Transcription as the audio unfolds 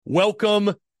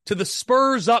Welcome to the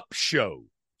Spurs Up Show,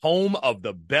 home of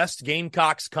the best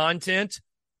Gamecocks content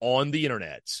on the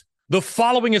internet. The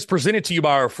following is presented to you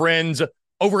by our friends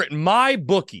over at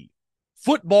MyBookie.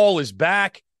 Football is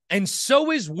back, and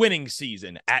so is winning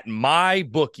season at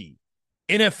MyBookie.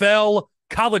 NFL,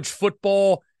 college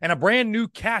football, and a brand new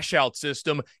cash-out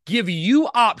system give you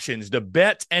options to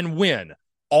bet and win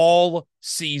all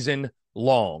season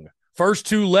long. First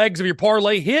two legs of your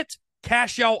parlay hit,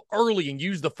 cash out early and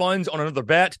use the funds on another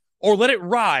bet, or let it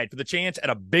ride for the chance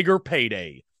at a bigger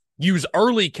payday. Use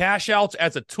early cash outs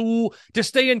as a tool to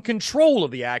stay in control of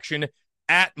the action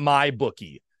at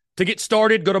MyBookie. To get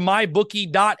started, go to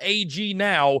mybookie.ag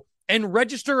now and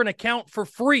register an account for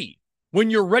free. When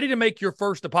you're ready to make your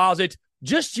first deposit,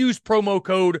 just use promo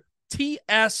code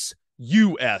TSUS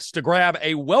to grab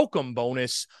a welcome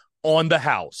bonus on the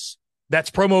house.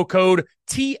 That's promo code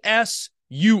TSUS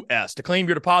to claim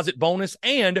your deposit bonus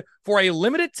and, for a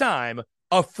limited time,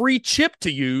 a free chip to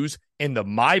use in the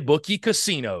MyBookie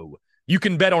casino. You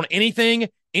can bet on anything,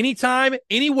 anytime,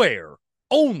 anywhere,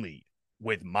 only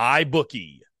with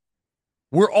MyBookie.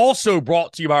 We're also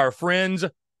brought to you by our friends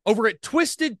over at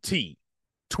Twisted Tea.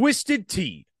 Twisted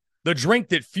Tea, the drink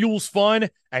that fuels fun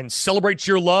and celebrates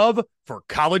your love for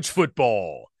college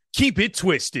football. Keep it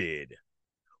twisted.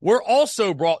 We're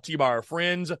also brought to you by our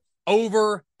friends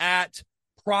over at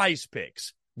Prize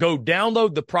Picks. Go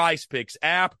download the Prize Picks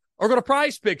app or go to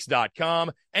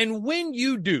prizepicks.com. And when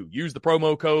you do, use the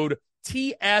promo code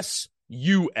TSUS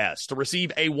to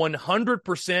receive a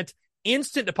 100%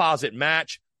 instant deposit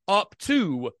match up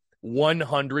to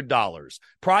 $100.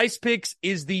 Prize Picks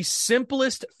is the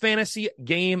simplest fantasy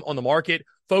game on the market,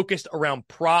 focused around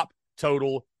prop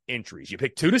total entries. You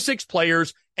pick 2 to 6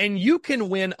 players, and you can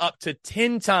win up to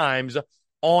 10 times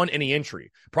on any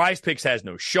entry. Prize Picks has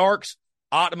no sharks,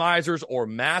 optimizers, or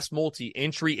mass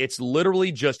multi-entry. It's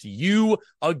literally just you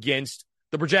against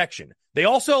the projection. They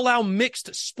also allow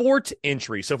mixed sport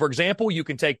entry. So, for example, you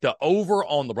can take the over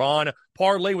on LeBron,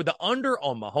 parlay with the under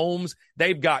on Mahomes.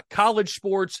 They've got college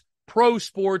sports, pro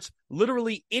sports,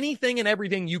 literally anything and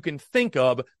everything you can think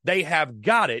of. They have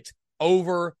got it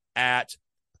over at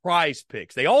Prize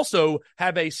Picks. They also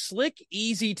have a slick,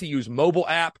 easy-to-use mobile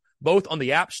app, both on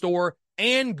the App Store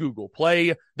and Google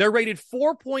Play. They're rated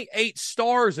 4.8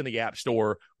 stars in the App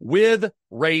Store with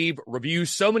rave reviews.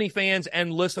 So many fans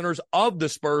and listeners of the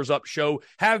Spurs Up Show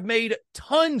have made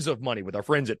tons of money with our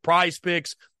friends at Prize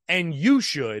Picks, and you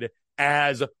should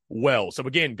as well. So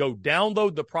again, go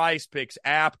download the Prize Picks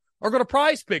app or go to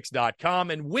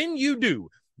prizepicks.com, and when you do,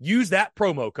 use that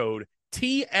promo code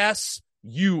TSUS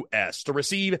to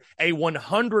receive a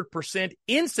 100%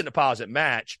 instant deposit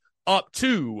match up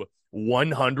to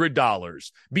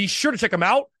 $100. Be sure to check them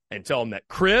out and tell them that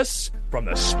Chris from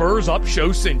the Spurs Up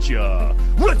Show sent you.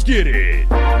 Let's get it.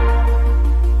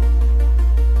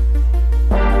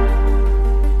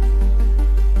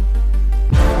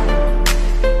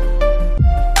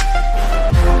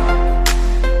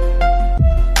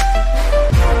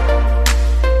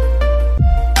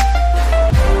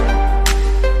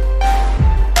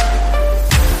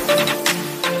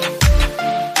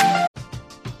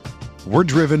 We're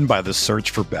driven by the search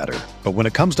for better. But when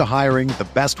it comes to hiring, the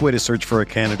best way to search for a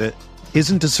candidate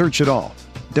isn't to search at all.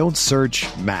 Don't search,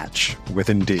 match with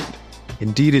Indeed.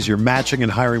 Indeed is your matching and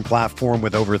hiring platform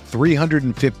with over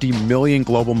 350 million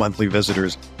global monthly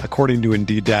visitors, according to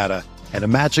Indeed data, and a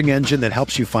matching engine that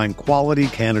helps you find quality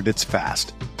candidates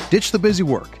fast. Ditch the busy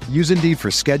work. Use Indeed for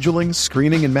scheduling,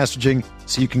 screening, and messaging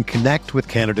so you can connect with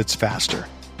candidates faster.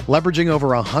 Leveraging over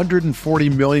 140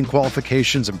 million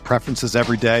qualifications and preferences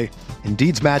every day,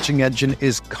 Indeed's matching engine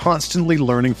is constantly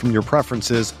learning from your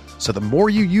preferences, so the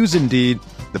more you use Indeed,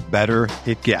 the better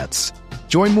it gets.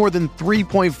 Join more than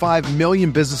 3.5 million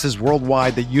businesses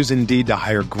worldwide that use Indeed to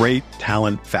hire great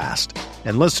talent fast.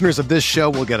 And listeners of this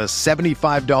show will get a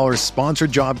 $75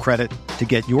 sponsored job credit to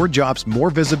get your jobs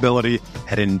more visibility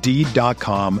at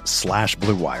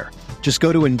Indeed.com/Blue Wire. Just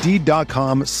go to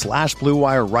Indeed.com/Blue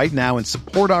Wire right now and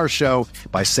support our show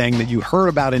by saying that you heard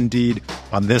about Indeed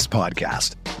on this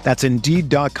podcast. That's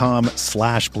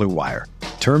Indeed.com/Blue Wire.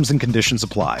 Terms and conditions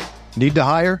apply. Need to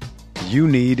hire? You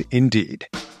need Indeed.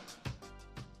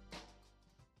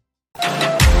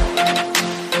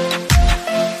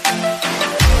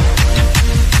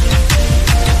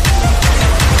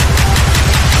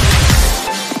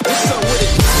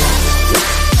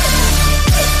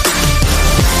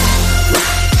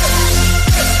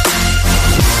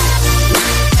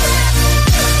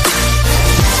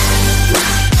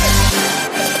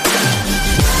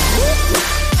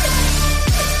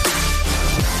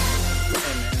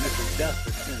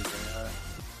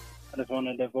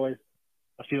 Wanted that voice.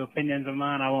 I was few opinions of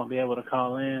mine. I won't be able to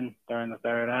call in during the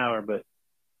third hour, but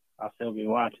I'll still be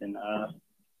watching.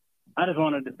 I just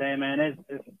wanted to say, man,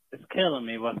 it's killing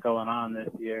me what's going on this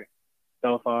year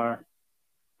so far.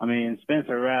 I mean,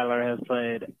 Spencer Rattler has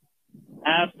played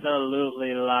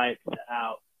absolutely lights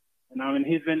out. And I mean,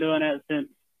 he's been doing it since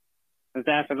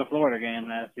after the Florida game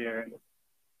last year.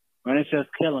 I mean, it's just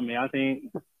killing me. I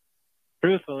think,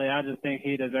 truthfully, I just think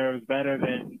he deserves better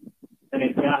than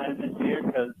he's gotten this year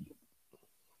because,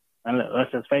 and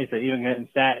let's just face it, even getting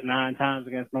sacked 9 times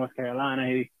against North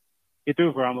Carolina, he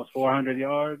threw for almost 400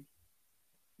 yards.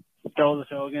 Stole the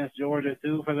show against Georgia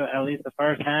too for at least the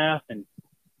first half, and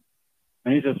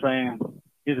he's just playing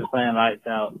lights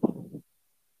out.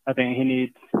 I think he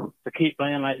needs to keep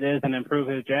playing like this and improve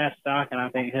his draft stock, and I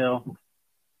think he'll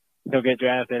get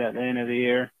drafted at the end of the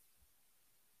year.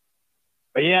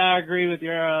 But yeah, I agree with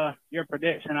your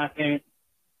prediction. I think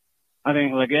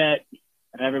Leggett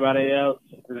and everybody else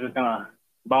is just gonna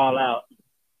ball out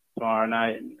tomorrow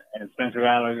night, and Spencer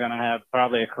Rattler is gonna have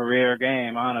probably a career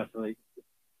game, honestly.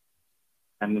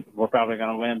 And we're probably going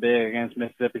to win big against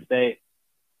Mississippi State.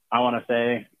 I want to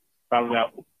say probably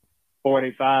about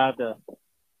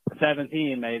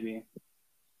 45-17, maybe.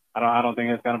 I don't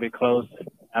think it's going to be close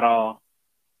at all.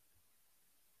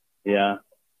 Yeah.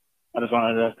 I just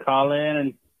wanted to call in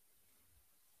and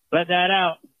let that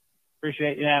out.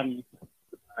 Appreciate you having me.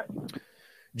 All right.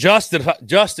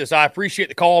 Justice, I appreciate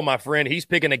the call, my friend. He's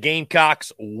picking a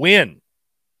Gamecocks win.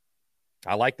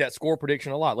 I like that score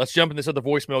prediction a lot. Let's jump in this other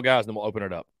voicemail, guys, and then we'll open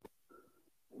it up.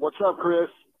 What's up, Chris?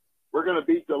 We're going to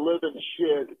beat the living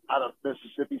shit out of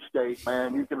Mississippi State,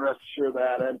 man. You can rest assured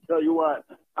that. And tell you what,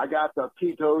 I got the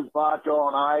Tito's vodka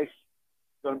on ice.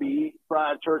 Going to be eating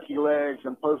fried turkey legs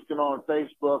and posting on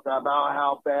Facebook about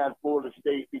how bad Florida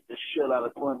State beat the shit out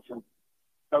of Clemson.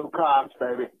 Go Cox,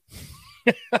 baby.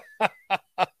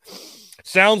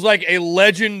 Sounds like a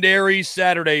legendary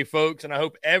Saturday, folks, and I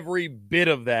hope every bit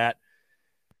of that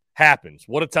happens.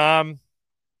 What a time.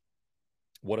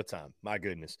 What a time. My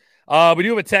goodness. We do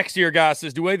have a text here, guys.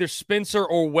 Says, do either Spencer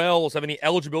or Wells have any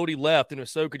eligibility left? And if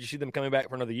so, could you see them coming back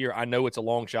for another year? I know it's a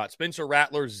long shot. Spencer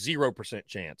Rattler, 0%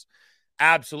 chance.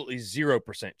 Absolutely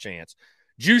 0% chance.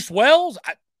 Juice Wells,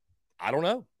 I don't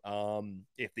know.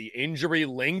 If the injury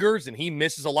lingers and he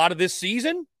misses a lot of this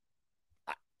season,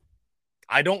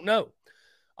 I don't know.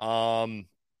 I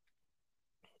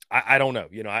don't know.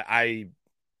 You know,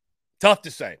 tough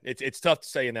to say. It's tough to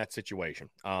say in that situation.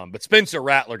 But Spencer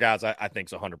Rattler, guys, I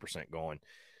think is 100% going.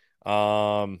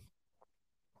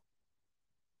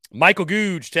 Michael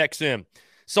Googe texts in.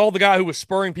 Saw the guy who was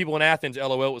spurring people in Athens,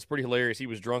 LOL. It was pretty hilarious. He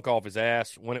was drunk off his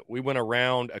ass. We went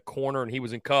around a corner, and he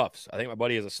was in cuffs. I think my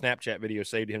buddy has a Snapchat video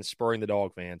saved to him spurring the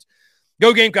dog fans.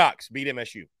 Go Gamecocks. Beat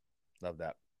MSU. Love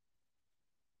that.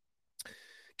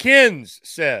 Kins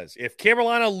says, if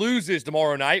Carolina loses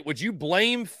tomorrow night, would you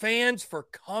blame fans for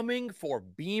coming for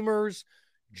Beamer's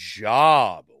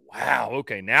job? Wow.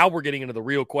 Okay, now we're getting into the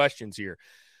real questions here.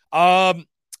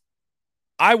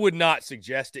 I would not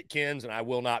suggest it, Kins, and I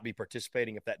will not be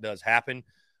participating if that does happen.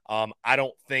 I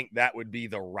don't think that would be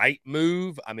the right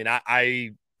move. I mean,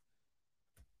 I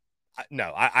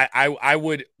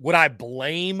would I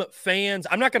blame fans?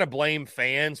 I'm not going to blame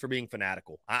fans for being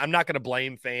fanatical. I'm not going to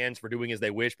blame fans for doing as they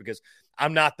wish because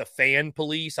I'm not the fan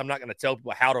police. I'm not going to tell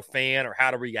people how to fan or how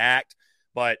to react,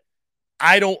 but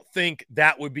I don't think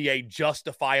that would be a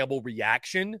justifiable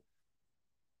reaction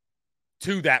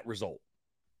to that result.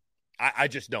 I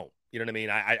just don't. You know what I mean?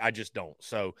 I just don't.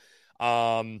 So,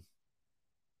 I mean,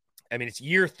 it's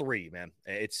year 3, man.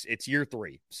 It's year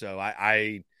 3. So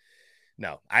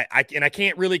No, I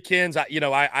can't really, Kins. I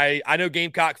know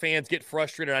Gamecock fans get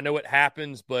frustrated. I know it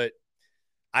happens, but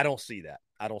I don't see that.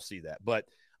 But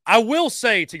I will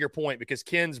say, to your point, because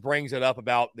Kins brings it up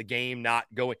about the game not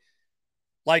going,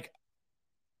 like,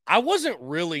 I wasn't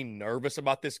really nervous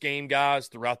about this game, guys,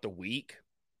 throughout the week.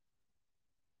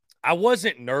 I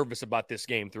wasn't nervous about this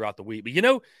game throughout the week. But you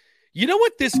know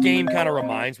what this game kind of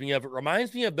reminds me of? It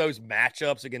reminds me of those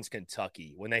matchups against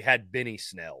Kentucky when they had Benny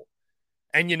Snell.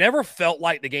 And you never felt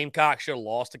like the Gamecocks should have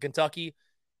lost to Kentucky,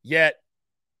 yet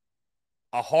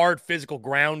a hard physical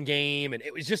ground game, and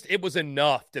it was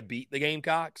enough to beat the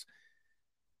Gamecocks.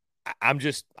 I'm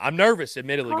nervous,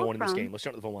 admittedly, going into this game. Let's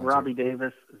start with the phone line. Robbie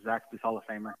Davis, Zaxby's Hall of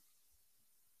Famer.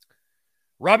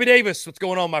 Robbie Davis, what's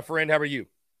going on, my friend? How are you?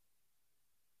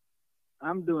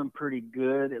 I'm doing pretty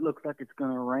good. It looks like it's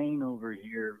going to rain over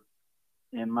here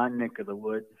in my neck of the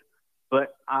woods.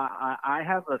 But I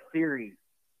have a theory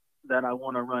that I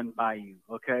want to run by you,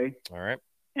 okay? All right.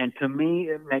 And to me,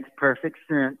 it makes perfect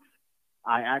sense.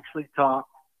 I actually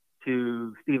talked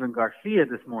to Stephen Garcia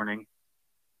this morning,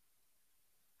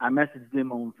 I messaged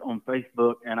him on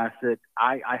Facebook, and I said,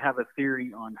 I have a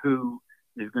theory on who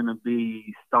is going to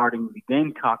be starting the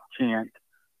Gamecock chant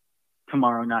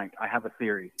tomorrow night. I have a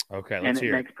theory. Okay, and let's it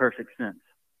hear makes perfect sense.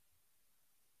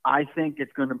 I think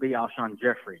it's going to be Alshon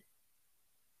Jeffrey.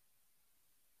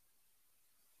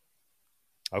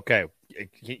 Okay,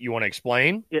 you want to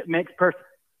explain? It makes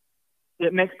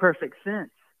perfect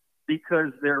sense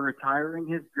because they're retiring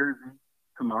his jersey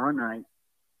tomorrow night.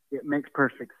 It makes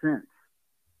perfect sense.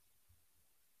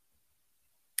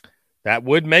 That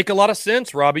would make a lot of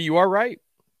sense, Robbie. You are right.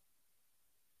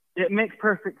 It makes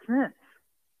perfect sense.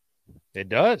 It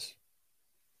does.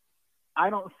 I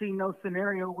don't see no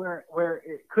scenario where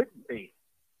it couldn't be.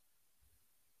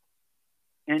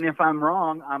 And if I'm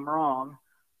wrong, I'm wrong.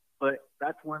 But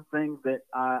that's one thing that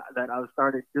I've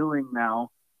started doing now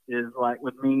is like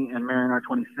with me and Mariner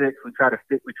 26, we try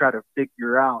to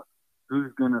figure out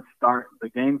who's going to start the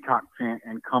Gamecock chant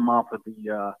and come out of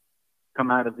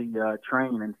the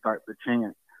train and start the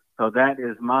chant. So that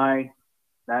is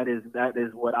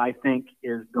what I think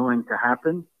is going to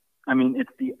happen. I mean,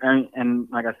 and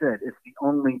like I said, it's the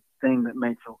only thing that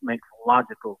makes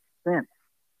logical sense.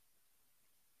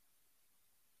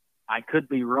 I could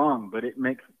be wrong, but it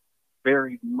makes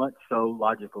very much so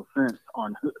logical sense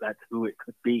on who it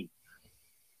could be.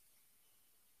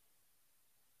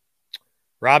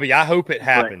 Robbie, I hope it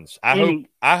happens. I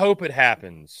hope it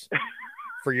happens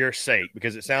for your sake,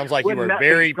 because it sounds like you are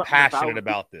very passionate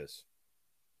about this.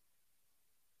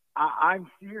 I'm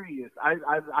serious.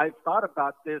 I thought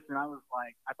about this, and I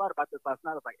thought about this last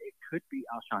night. I was like, it could be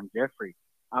Alshon Jeffrey.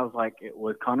 I was like, it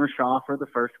was Connor Shaw for the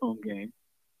first home game.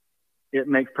 It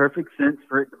makes perfect sense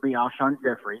for it to be Alshon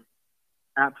Jeffrey.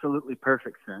 Absolutely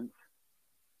perfect sense.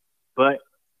 But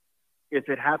if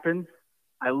it happens,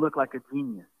 I look like a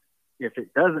genius. If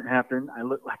it doesn't happen, I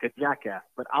look like a jackass.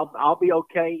 But I'll be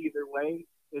okay either way.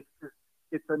 It's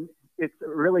a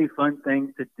really fun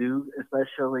thing to do,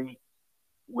 especially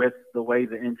with the way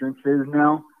the entrance is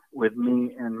now. With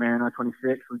me and Mariner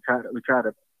 26, we try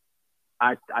to.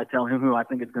 I tell him who I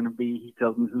think it's going to be. He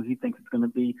tells me who he thinks it's going to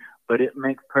be. But it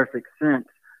makes perfect sense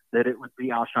that it would be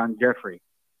Alshon Jeffrey.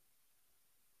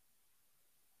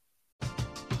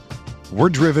 We're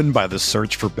driven by the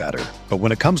search for better. But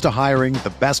when it comes to hiring,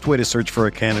 the best way to search for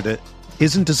a candidate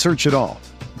isn't to search at all.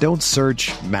 Don't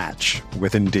search, match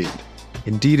with Indeed.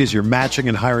 Indeed is your matching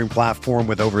and hiring platform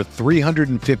with over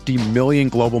 350 million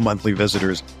global monthly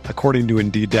visitors, according to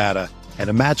Indeed data, and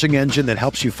a matching engine that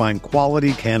helps you find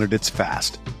quality candidates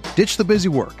fast. Ditch the busy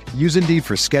work. Use Indeed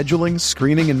for scheduling,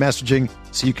 screening, and messaging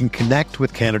so you can connect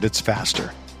with candidates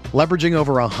faster. Leveraging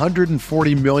over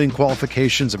 140 million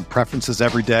qualifications and preferences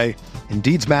every day,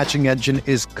 Indeed's matching engine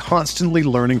is constantly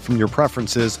learning from your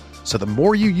preferences, so the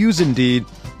more you use Indeed,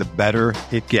 the better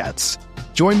it gets.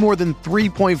 Join more than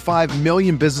 3.5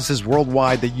 million businesses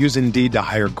worldwide that use Indeed to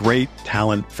hire great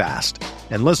talent fast.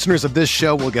 And listeners of this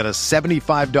show will get a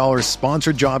 $75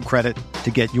 sponsored job credit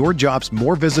to get your jobs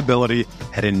more visibility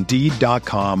at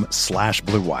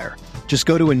Indeed.com/Blue Wire. Just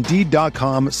go to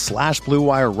Indeed.com/Blue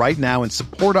Wire right now and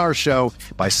support our show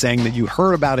by saying that you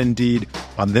heard about Indeed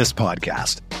on this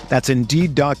podcast. That's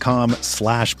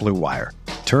Indeed.com/Blue Wire.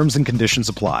 Terms and conditions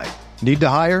apply. Need to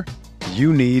hire?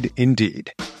 You need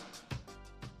Indeed.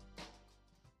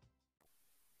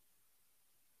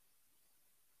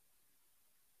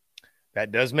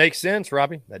 That does make sense,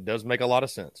 Robbie. That does make a lot of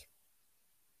sense.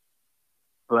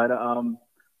 But I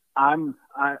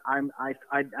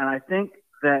think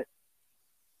that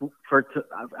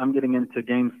I'm getting into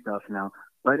game stuff now.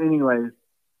 But anyways,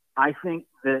 I think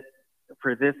that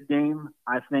for this game,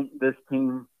 I think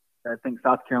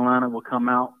South Carolina will come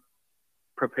out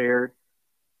prepared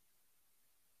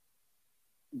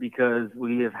because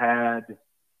we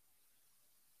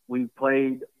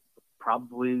played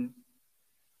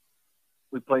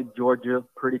Georgia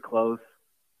pretty close,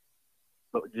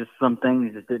 but just some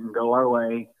things just didn't go our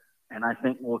way. And I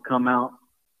think we'll come out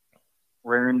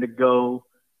raring to go.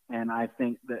 And I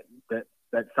think that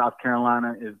South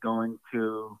Carolina is going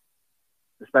to,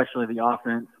 especially the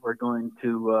offense, we're going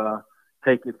to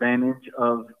take advantage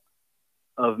of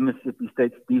Mississippi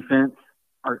State's defense.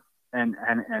 And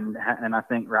I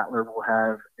think Rattler will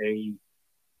have a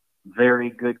very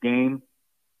good game.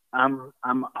 I'm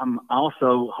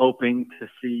also hoping to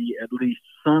see at least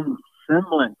some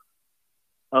semblance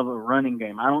of a running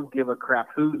game. I don't give a crap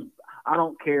I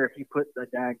don't care if you put the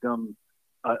daggum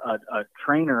a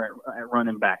trainer at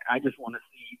running back. I just want to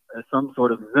see some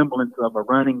sort of semblance of a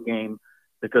running game,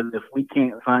 because if we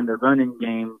can't find a running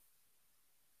game,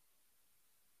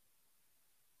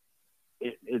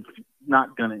 it's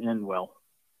not going to end well.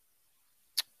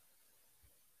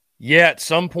 Yeah, at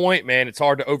some point, man, it's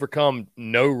hard to overcome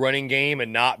no running game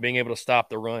and not being able to stop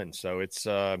the run. So it's,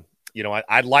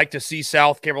 I'd like to see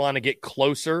South Carolina get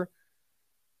closer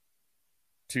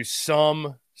to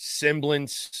some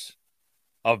semblance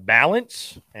of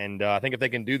balance. And I think if they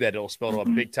can do that, it'll spell a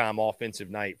big-time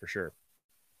offensive night for sure.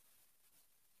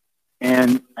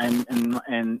 And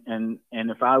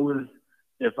if I was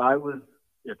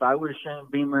Shane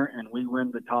Beamer and we win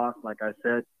the toss, like I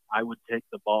said, I would take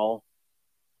the ball.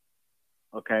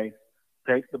 Okay,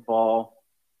 take the ball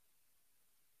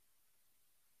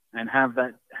and have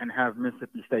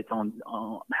Mississippi State on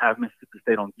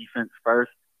defense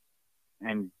first,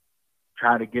 and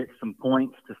try to get some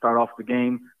points to start off the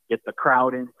game. Get the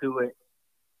crowd into it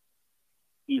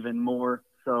even more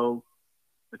so,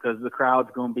 because the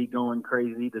crowd's going to be going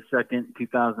crazy the second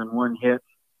 2001 hits,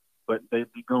 but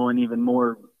they'd be going even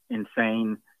more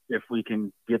insane if we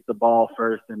can get the ball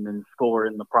first and then score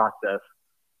in the process.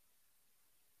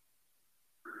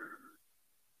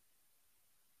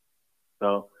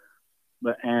 So,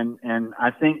 but and I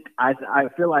think I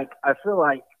feel like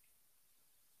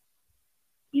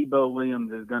Debo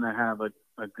Williams is going to have a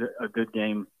good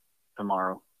game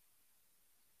tomorrow.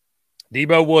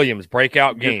 Debo Williams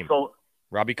breakout game.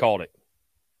 Robbie called it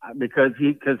because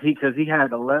he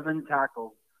had 11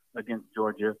 tackles against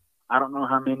Georgia. I don't know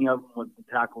how many of them was the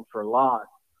tackles for loss,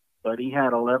 but he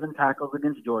had 11 tackles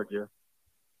against Georgia.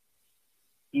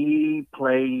 He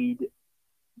played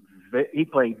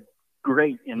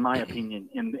great, in my opinion,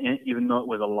 even though it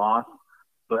was a loss.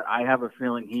 But I have a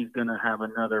feeling he's going to have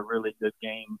another really good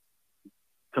game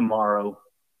tomorrow.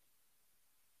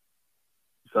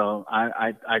 So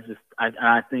I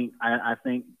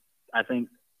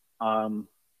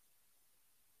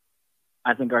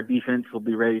think our defense will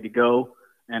be ready to go,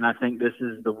 and I think this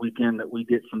is the weekend that we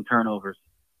get some turnovers.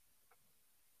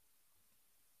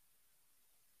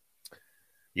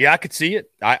 Yeah, I could see it.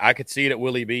 I could see it at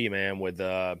Willie B, man, with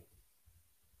the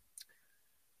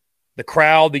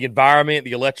crowd, the environment,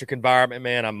 the electric environment,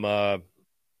 man.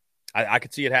 I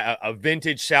could see it a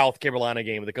vintage South Carolina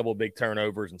game with a couple of big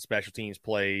turnovers and special teams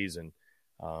plays, and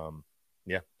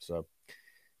so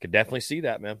could definitely see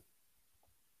that, man.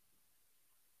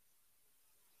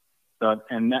 So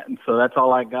that's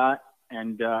all I got.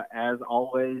 And as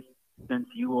always, since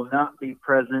you will not be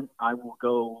present, I will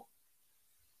go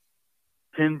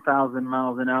 10,000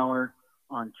 miles an hour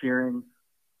on cheering,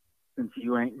 since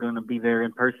you ain't going to be there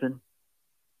in person.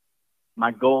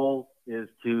 My goal is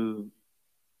to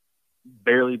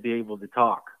barely be able to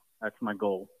talk. That's my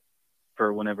goal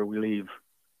for whenever we leave.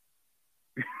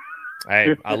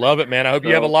 Hey, I love it, man. I hope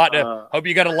you have hope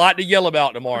you got a lot to yell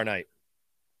about tomorrow night.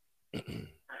 And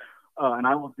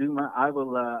I will do I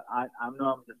know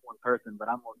I'm just one person, but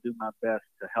I'm going to do my best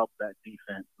to help that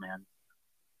defense, man.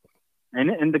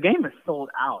 And the game is sold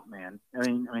out, man. I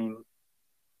mean,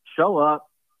 show up,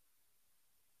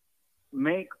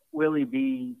 make Willie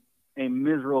B a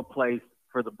miserable place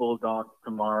for the Bulldogs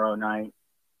tomorrow night,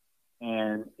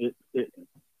 and it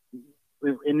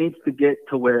needs to get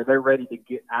to where they're ready to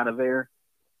get out of there.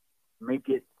 Make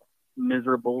it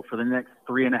miserable for the next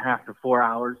 3.5 to 4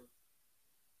 hours.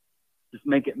 Just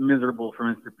make it miserable for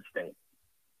Mississippi State.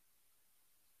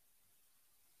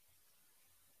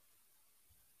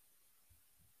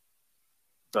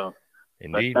 So,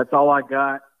 indeed, that's all I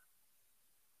got.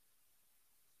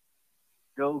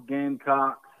 Go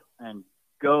Gamecocks and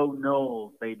go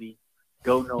Noles, baby.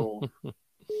 Go Noles.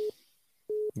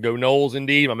 Go Noles,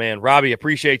 indeed, my man. Robbie,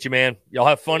 appreciate you, man. Y'all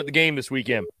have fun at the game this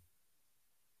weekend.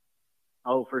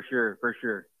 Oh, for sure.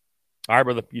 All right,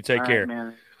 brother. You take care. Right,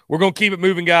 man. We're going to keep it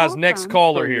moving, guys. Next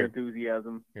caller here.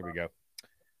 Enthusiasm. Here we go.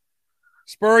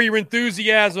 Spur your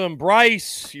enthusiasm.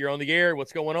 Bryce, you're on the air.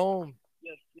 What's going on?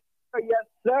 Yes,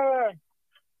 sir.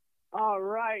 All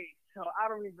right. So I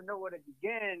don't even know where to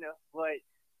begin, but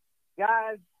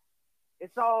guys,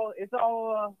 it's all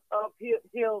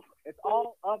uphill. It's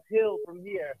all uphill from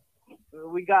here.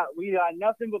 We got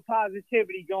nothing but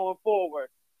positivity going forward.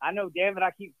 I know, damn it,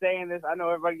 I keep saying this. I know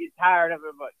everybody gets tired of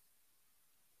it, but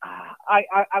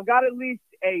I've got at least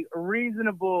a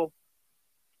reasonable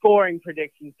scoring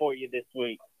prediction for you this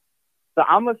week. So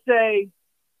I'm gonna say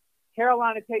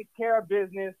Carolina takes care of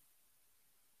business.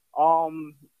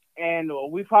 And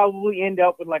we probably end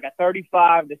up with like a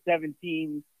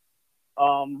 35-17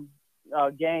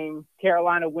 game.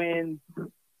 Carolina wins.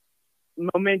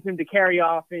 Momentum to carry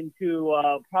off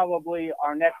into probably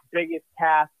our next biggest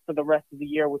task for the rest of the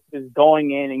year, which is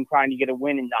going in and trying to get a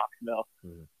win in Knoxville.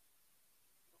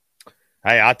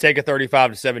 Hey, I'll take a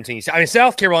 35-17. I mean,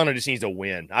 South Carolina just needs to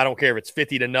win. I don't care if it's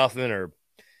 50-0 or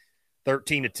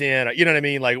 13-10. You know what I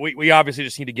mean? Like we obviously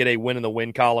just need to get a win in the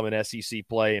win column in SEC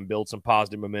play and build some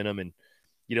positive momentum. And,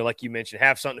 like you mentioned,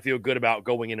 have something to feel good about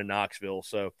going into Knoxville.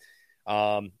 So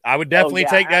I would definitely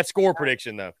take that score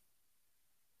prediction, though.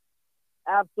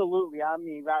 Absolutely. I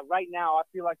mean, right now, I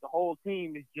feel like the whole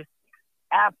team is just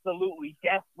absolutely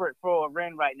desperate for a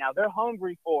win right now. They're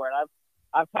hungry for it.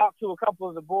 I've talked to a couple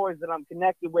of the boys that I'm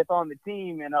connected with on the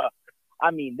team, and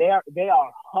I mean, they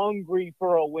are hungry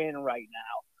for a win right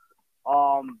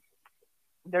now.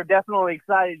 They're definitely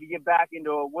excited to get back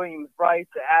into a Williams-Brice,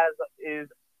 as is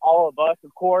all of us,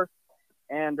 of course.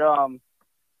 And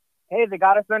hey, they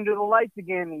got us under the lights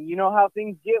again. And you know how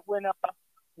things get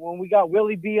when we got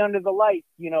Willie B under the lights.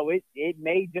 It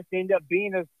may just end up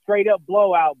being a straight up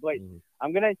blowout. But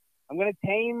I'm gonna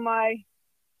tame my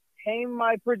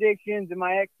predictions and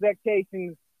my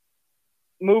expectations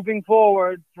moving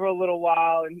forward for a little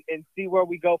while and see where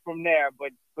we go from there.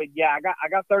 But yeah, I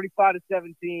got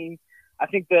 35-17. I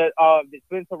think that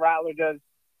Spencer Rattler does,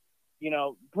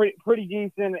 pretty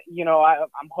decent.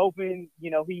 I'm hoping,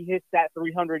 he hits that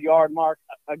 300-yard mark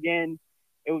again.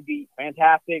 It would be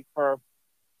fantastic for,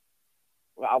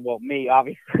 me,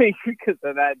 obviously, because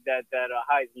of that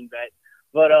Heisman bet.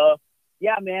 But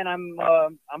yeah, man,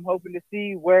 I'm hoping to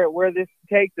see where this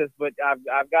takes us. But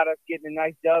I've got us getting a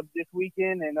nice dub this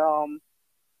weekend, and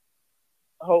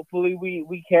hopefully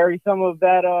we carry some of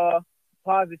that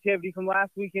positivity from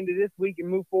last week into this week and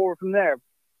move forward from there.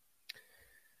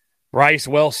 Bryce,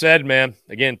 well said, man.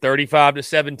 Again,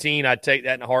 35-17. I'd take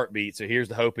that in a heartbeat. So here's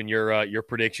the hoping your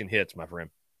prediction hits, my friend.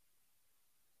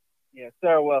 Yes,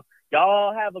 sir. Well,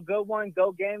 y'all have a good one.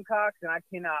 Go Gamecocks, and I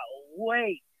cannot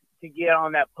wait to get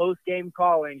on that post-game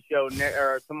call-in show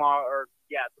tomorrow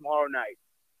night.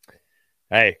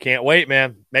 Hey, can't wait,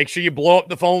 man. Make sure you blow up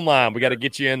the phone line. We got to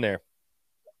get you in there.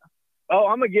 Oh,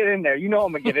 I'm going to get in there. I'm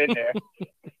going to get in there.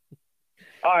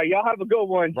 All right, y'all have a good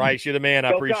one. Bryce, you're the man.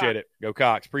 I appreciate it. Go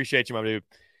Cox. Appreciate you, my dude.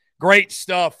 Great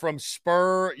stuff from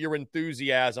Spur Your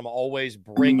Enthusiasm, always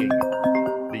bringing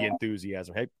the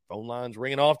enthusiasm. Hey, phone line's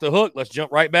ringing off the hook. Let's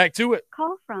jump right back to it.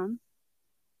 Call from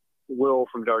Will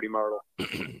from Dirty Myrtle.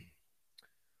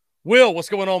 Will, what's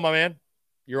going on, my man?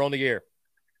 You're on the air.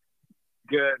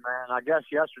 Good, man. I guess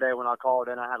yesterday when I called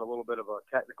in, I had a little bit of a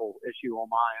technical issue on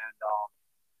my end.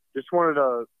 Just wanted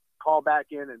to call back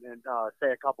in and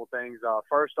say a couple things.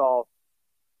 First off,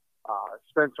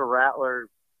 Spencer Rattler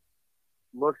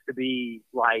looks to be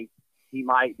like he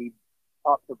might be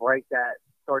up to break that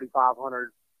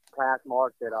 3,500 pass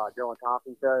mark that Dylan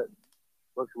Thompson set.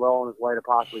 Looks well on his way to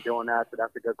possibly doing that, so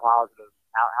that's a good positive.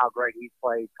 How great he's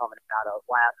played coming out of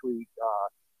last week.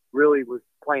 Really was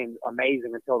playing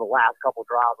amazing until the last couple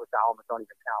drives, which I almost don't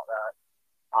even count that.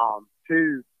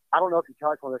 Two, I don't know if you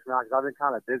touched on this or not because I've been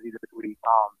kind of busy this week,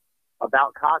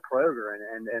 about Kai Kroger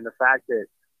and the fact that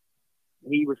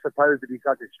he was supposed to be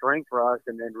such a strength for us.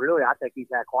 And then really, I think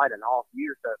he's had quite an off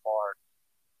year so far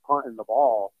punting the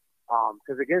ball.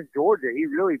 Because against Georgia, he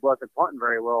really wasn't punting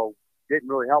very well. Didn't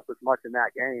really help us much in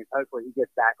that game. Hopefully he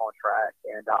gets back on track.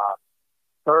 And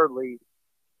thirdly,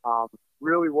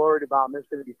 really worried about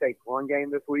Mississippi State's run game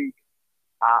this week.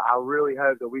 I really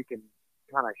hope that we can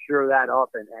kind of shore that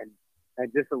up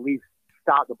and just at least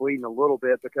stop the bleeding a little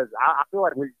bit, because I feel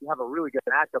like we have a really good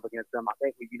matchup against them. I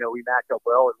think we match up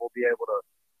well and we'll be able to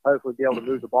hopefully be able to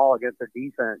move the ball against their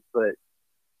defense, but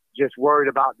just worried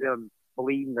about them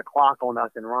bleeding the clock on us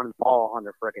and running the ball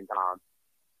 100 frickin' times.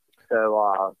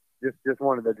 So just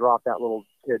wanted to drop that little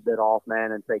tidbit off,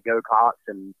 man, and say go Cox.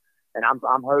 And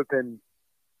I'm hoping.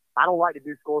 I don't like to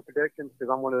do score predictions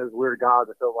because I'm one of those weird guys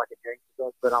that feels like a jinx,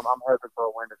 but I'm hoping for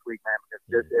a win this week, man, because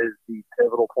this is the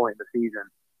pivotal point in the season.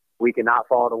 We cannot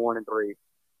fall to 1-3.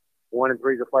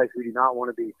 1-3 is a place we do not want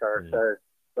to be, sir. So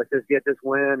let's just get this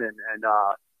win, and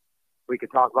we can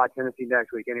talk about Tennessee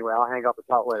next week. Anyway, I'll hang up and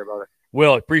talk later, brother.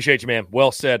 Will, appreciate you, man.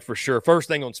 Well said for sure. First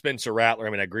thing on Spencer Rattler,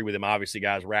 I mean, I agree with him. Obviously,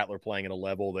 guys, Rattler playing at a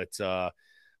level that's a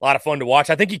lot of fun to watch.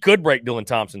 I think he could break Dylan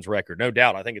Thompson's record, no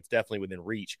doubt. I think it's definitely within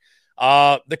reach.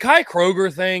 The Kai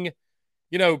Kroger thing,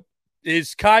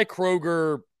 is Kai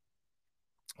Kroger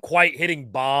quite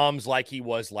hitting bombs like he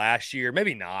was last year?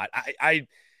 Maybe not. I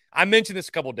mentioned this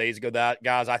a couple of days ago, that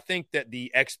guys, I think that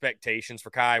the expectations for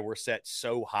Kai were set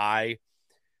so high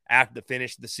after the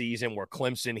finish of the season, where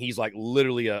Clemson, he's like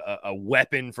literally a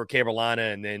weapon for Carolina,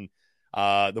 and then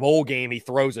the bowl game he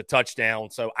throws a touchdown.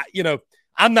 So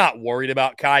I'm not worried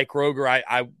about Kai Kroger.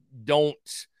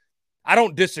 I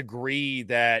don't disagree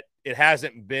that it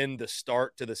hasn't been the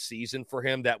start to the season for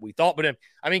him that we thought. But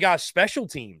I mean, guys, special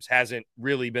teams hasn't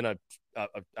really been a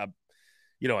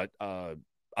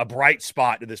a bright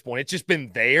spot to this point. It's just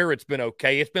been there. It's been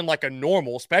okay. It's been like a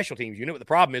normal special teams unit. But the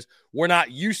problem is we're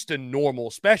not used to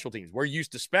normal special teams. We're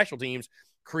used to special teams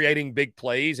creating big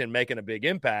plays and making a big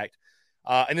impact.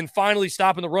 And then finally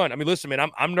stopping the run. I mean, listen, man,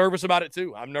 I'm nervous about it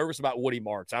too. I'm nervous about Woody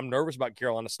Marks. I'm nervous about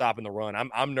Carolina stopping the run.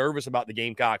 I'm nervous about the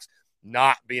Gamecocks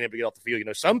not being able to get off the field. You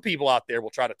know, some people out there will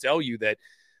try to tell you that,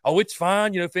 oh, it's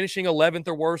fine, you know, finishing 11th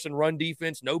or worse in run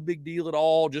defense, no big deal at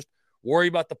all. Just worry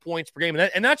about the points per game.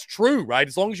 And that's true, right?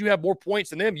 As long as you have more points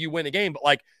than them, you win the game. But,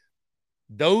 like,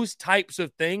 those types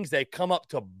of things, they come up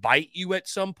to bite you at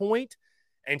some point.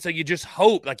 And so you just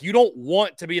hope, like, you don't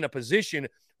want to be in a position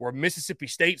where Mississippi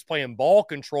State's playing ball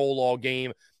control all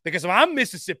game. Because if I'm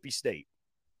Mississippi State,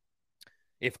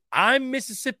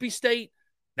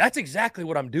 that's exactly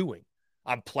what I'm doing.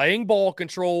 I'm playing ball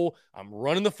control. I'm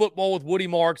running the football with Woody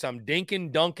Marks. I'm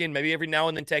dinking, dunking, maybe every now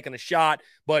and then taking a shot.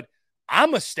 But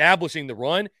I'm establishing the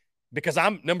run because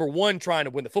I'm, number one, trying to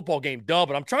win the football game,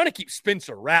 but I'm trying to keep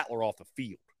Spencer Rattler off the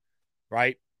field,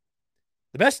 right?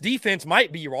 The best defense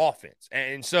might be your offense.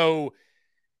 And so,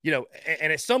 you know,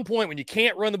 and at some point when you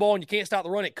can't run the ball and you can't stop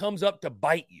the run, it comes up to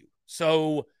bite you.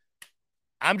 So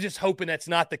I'm just hoping that's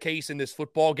not the case in this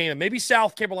football game. And maybe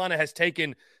South Carolina has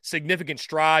taken significant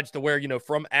strides to where, you know,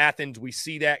 from Athens, we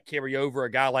see that carry over.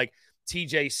 A guy like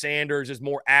TJ Sanders is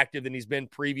more active than he's been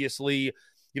previously.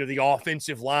 You know, the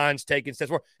offensive line's taking steps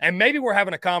forward. And maybe we're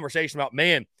having a conversation about,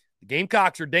 man, the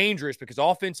Gamecocks are dangerous because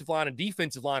offensive line and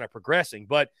defensive line are progressing.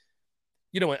 But,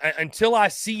 you know, until I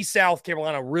see South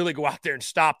Carolina really go out there and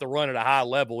stop the run at a high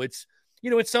level, it's, you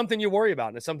know, it's something you worry about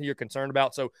and it's something you're concerned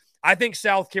about. So I think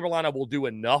South Carolina will do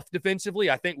enough defensively.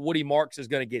 I think Woody Marks is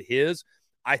going to get his.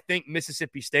 I think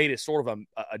Mississippi State is sort of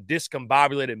a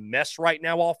discombobulated mess right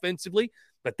now offensively.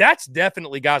 But that's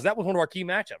definitely, guys, that was one of our key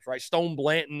matchups, right? Stone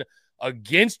Blanton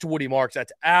against Woody Marks.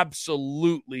 That's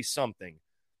absolutely something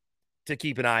to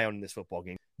keep an eye on in this football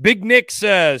game. Big Nick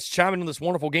says, chiming in this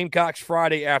wonderful Gamecocks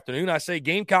Friday afternoon, I say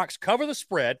Gamecocks cover the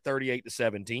spread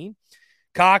 38-17.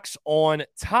 Cox on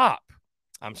top.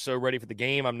 I'm so ready for the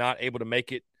game. I'm not able to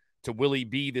make it to Willie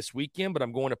B this weekend, but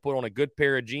I'm going to put on a good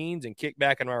pair of jeans and kick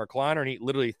back in my recliner and eat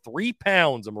literally 3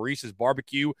 pounds of Maurice's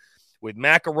barbecue with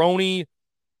macaroni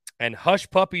and hush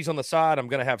puppies on the side. I'm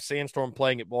going to have Sandstorm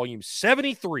playing at volume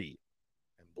 73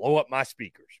 and blow up my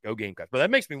speakers. Go Gamecocks. But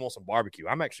that makes me want some barbecue.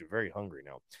 I'm actually very hungry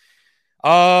now.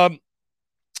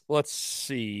 Let's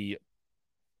see.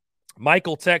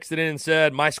 Michael texted in and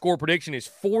said, my score prediction is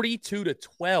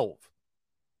 42-12.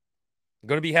 I'm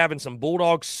going to be having some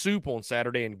Bulldog soup on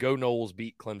Saturday, and go Noles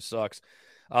beat Clem sucks.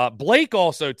 Blake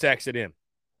also texted in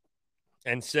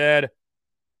and said,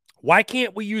 why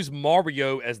can't we use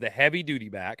Mario as the heavy-duty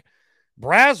back,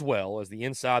 Braswell as the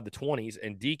inside the 20s,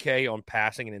 and DK on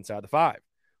passing and inside the 5?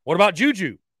 What about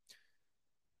Juju?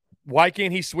 Why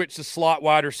can't he switch to slot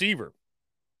wide receiver?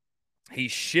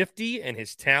 He's shifty, and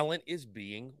his talent is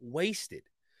being wasted.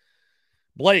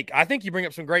 Blake, I think you bring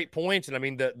up some great points. And I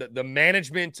mean, the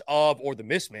management of, or the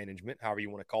mismanagement, however you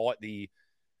want to call it, the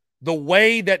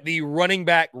way that the running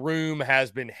back room has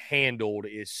been handled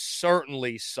is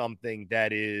certainly something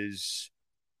that is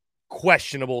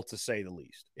questionable, to say the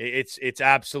least. It's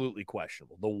absolutely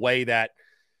questionable. The way that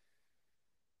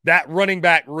running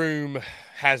back room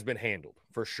has been handled,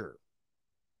 for sure.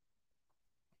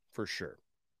 For sure.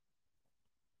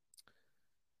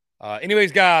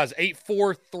 Anyways, guys,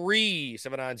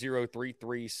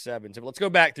 843-790-3377. Let's go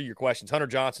back through your questions. Hunter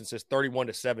Johnson says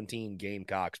 31-17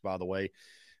 Gamecocks, by the way.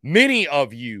 Many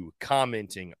of you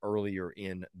commenting earlier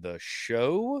in the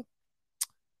show.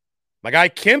 My guy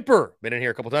Kemper, been in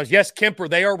here a couple times. Yes, Kemper,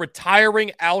 they are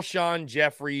retiring Alshon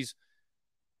Jeffrey's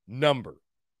number.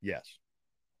 Yes.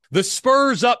 The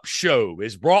Spurs Up Show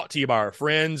is brought to you by our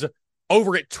friends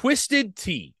over at Twisted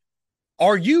Tea.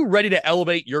 Are you ready to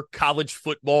elevate your college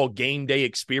football game day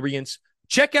experience?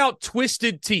 Check out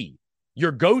Twisted Tea,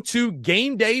 your go-to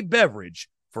game day beverage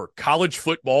for college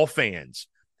football fans.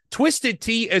 Twisted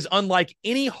Tea is unlike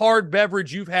any hard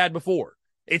beverage you've had before.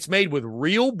 It's made with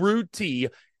real brewed tea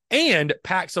and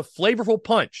packs a flavorful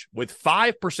punch with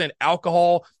 5%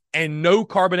 alcohol and no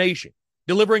carbonation,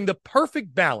 delivering the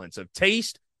perfect balance of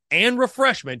taste and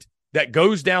refreshment that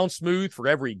goes down smooth for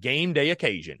every game day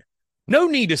occasion. No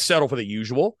need to settle for the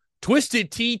usual.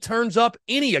 Twisted Tea turns up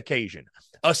any occasion,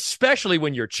 especially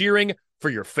when you're cheering for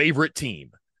your favorite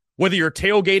team. Whether you're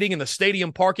tailgating in the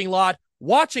stadium parking lot,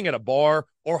 watching at a bar,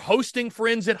 or hosting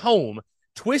friends at home,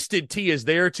 Twisted Tea is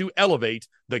there to elevate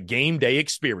the game day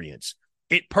experience.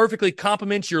 It perfectly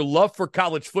complements your love for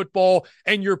college football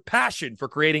and your passion for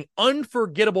creating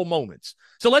unforgettable moments.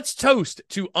 So let's toast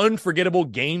to unforgettable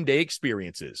game day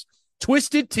experiences.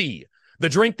 Twisted Tea, the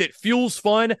drink that fuels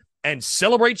fun and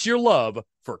celebrates your love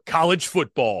for college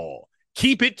football.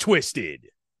 Keep it twisted.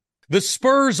 The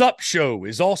Spurs Up Show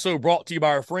is also brought to you by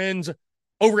our friends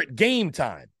over at Game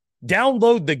Time.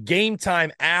 Download the Game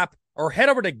Time app or head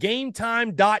over to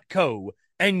gametime.co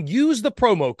and use the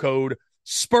promo code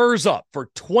SPURSUP for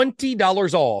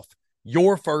 $20 off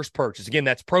your first purchase. Again,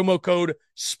 that's promo code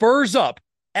SPURSUP,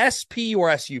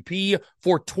 SPURSUP,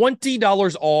 for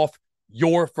 $20 off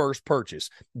your first purchase.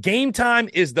 Game Time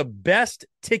is the best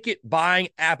ticket buying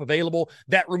app available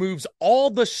that removes all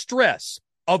the stress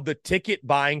of the ticket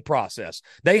buying process.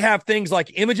 They have things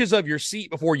like images of your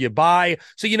seat before you buy,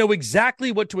 so you know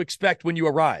exactly what to expect when you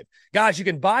arrive. Guys, you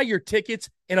can buy your tickets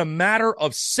in a matter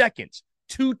of seconds.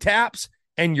 2 taps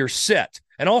and you're set.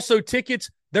 And also tickets,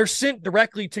 they're sent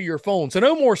directly to your phone. So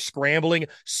no more scrambling,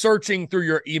 searching through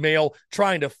your email,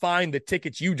 trying to find the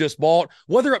tickets you just bought,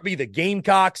 whether it be the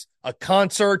Gamecocks, a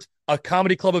concert, a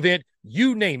comedy club event,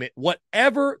 you name it,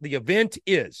 whatever the event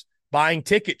is, buying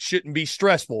tickets shouldn't be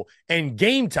stressful. And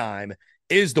Game Time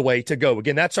is the way to go.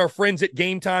 Again, that's our friends at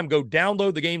Game Time. Go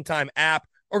download the Game Time app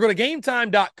or go to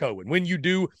gametime.co. And when you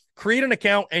do, create an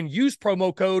account and use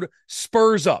promo code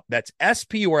SPURSUP. That's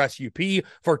SPURSUP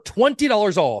for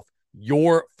 $20 off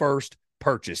your first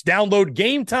purchase. Download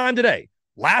Game Time today.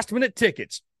 Last minute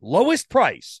tickets, lowest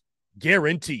price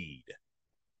guaranteed.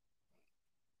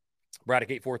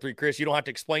 Braddock 843, Chris, you don't have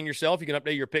to explain yourself. You can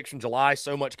update your picks from July.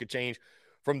 So much could change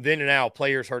from then to now.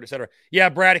 Players hurt, etc. Yeah,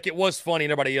 Braddock, it was funny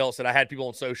and everybody else that I had people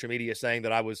on social media saying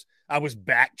that I was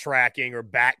backtracking or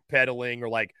backpedaling, or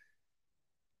like,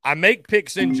 I make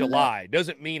picks in July.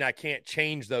 Doesn't mean I can't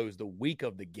change those the week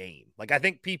of the game. Like, I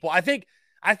think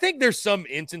there's some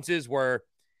instances where,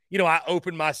 you know, I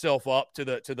open myself up to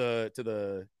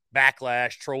the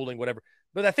backlash, trolling, whatever.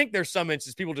 But I think there's some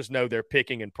instances people just know they're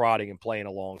picking and prodding and playing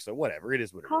along. So whatever, it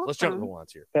is what it is. Let's jump to the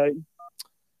lines here.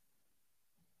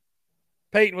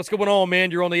 Peyton, what's going on, man?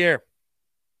 You're on the air.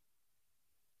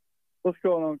 What's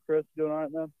going on, Chris? Doing all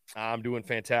right, man? I'm doing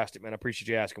fantastic, man. I appreciate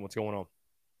you asking. What's going on?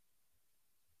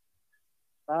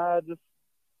 Just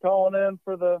calling in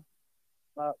for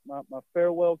my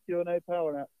farewell Q&A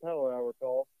power hour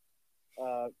call.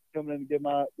 Coming in to get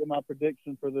my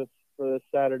prediction for this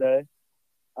Saturday.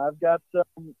 I've got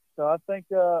some. So I think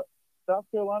South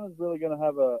Carolina's really going to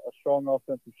have a strong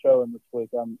offensive showing this week.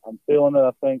 I'm feeling it.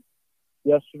 I think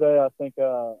yesterday I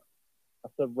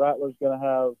said Rattler's going to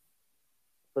have a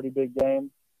pretty big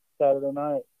game Saturday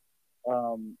night.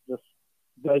 Just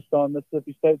based on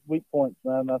Mississippi State's weak points,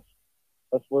 man.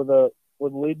 That's where the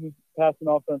leading passing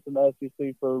offense in the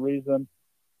SEC for a reason,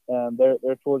 and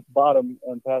they're towards the bottom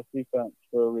in pass defense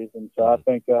for a reason. So I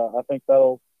think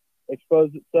that'll expose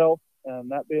itself.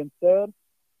 And that being said,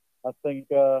 I think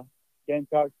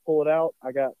Gamecocks pull it out.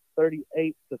 I got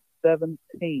 38-17.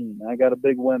 I got a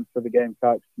big win for the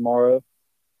Gamecocks tomorrow.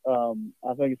 I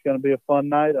think it's going to be a fun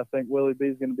night. I think Willie B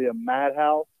is going to be a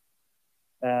madhouse,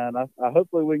 and I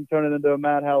hopefully we can turn it into a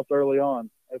madhouse early on.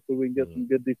 Hopefully we can get some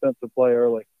good defensive play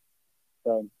early.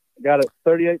 So I got it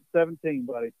 38-17,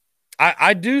 buddy.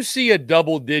 I do see a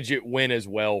double-digit win as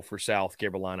well for South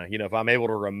Carolina. You know, if I'm able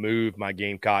to remove my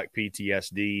Gamecock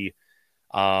PTSD,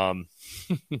 I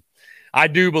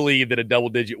do believe that a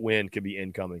double-digit win could be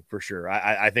incoming for sure.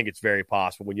 I think it's very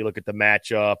possible when you look at the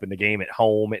matchup and the game at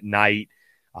home at night.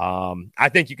 I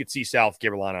think you could see South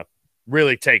Carolina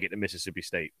really take it to Mississippi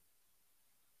State.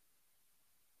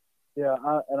 Yeah,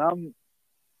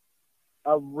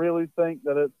 I really think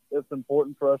that it's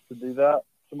important for us to do that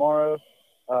tomorrow.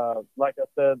 Like I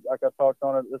said, like I talked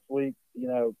on it this week, you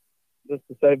know, just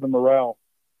to save the morale.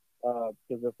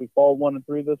 Because if we fall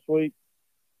 1-3 this week,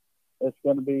 it's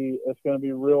going to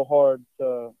be real hard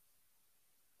to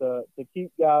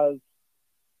keep guys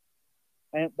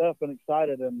amped up and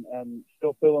excited and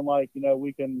still feeling like, you know,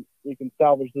 we can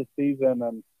salvage this season.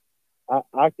 And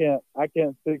I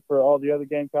can't speak for all the other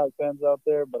Gamecock fans out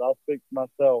there, but I'll speak for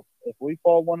myself. If we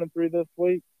fall 1-3 this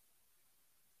week,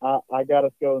 I got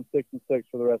us going 6-6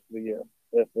 for the rest of the year.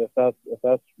 If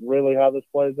that's really how this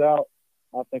plays out,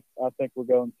 I think we're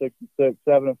going 6-6,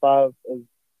 7-5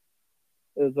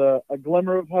 is a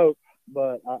glimmer of hope,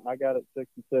 but I got it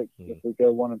 6-6 if we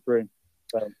go 1-3.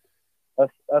 So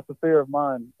that's a fear of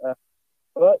mine.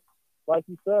 But like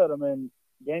you said, I mean,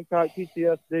 Gamecock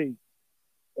PTSD,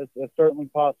 it's certainly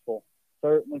possible.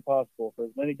 Certainly possible for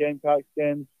as many Gamecocks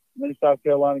games, many South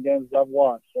Carolina games as I've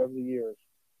watched over the years.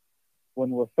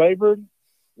 When we're favored,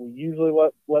 we usually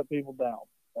let people down,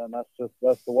 and that's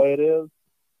the way it is.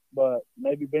 But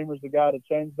maybe Beamer's the guy to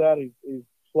change that. He's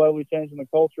slowly changing the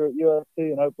culture at USC,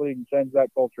 and hopefully he can change that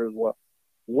culture as well,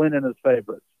 winning his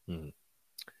favorites.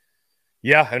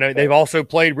 Yeah, and they've also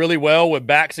played really well with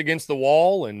backs against the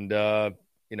wall, and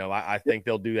I think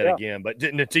they'll do that again. But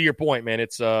to your point, man,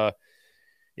 it's an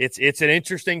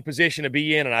interesting position to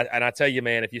be in, and I tell you,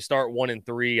 man, if you start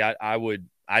 1-3,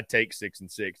 I'd take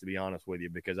 6-6, to be honest with you,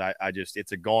 because I just,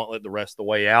 it's a gauntlet the rest of the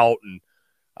way out,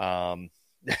 and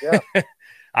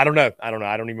I don't know. I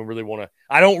don't even really want to.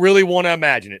 I don't really want to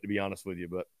imagine it, to be honest with you,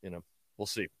 but we'll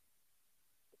see.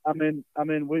 I mean,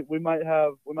 we might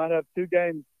have 2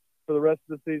 games for the rest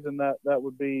of the season that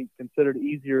would be considered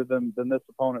easier than this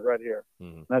opponent right here.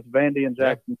 Mm-hmm. That's Vandy and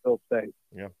Jacksonville State.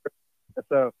 Yeah.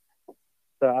 So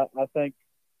I think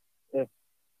if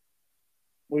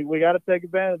we got to take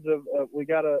advantage of we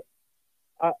got to.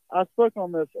 I spoke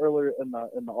on this earlier in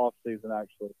the off season,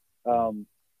 actually.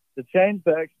 To change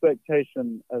the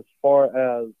expectation as far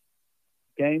as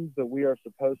games that we are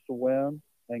supposed to win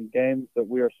and games that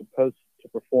we are supposed to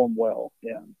perform well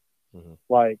in. Mm-hmm.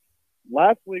 Like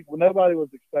last week, nobody was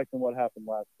expecting what happened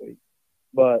last week,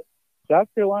 but South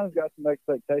Carolina's got some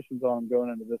expectations on them going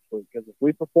into this week, because if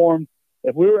we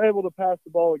were able to pass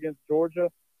the ball against Georgia,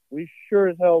 we sure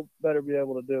as hell better be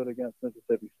able to do it against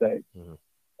Mississippi State.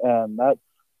 Mm-hmm. And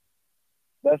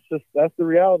that's the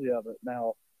reality of it.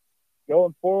 Now,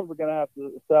 going forward, we're going to have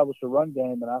to establish a run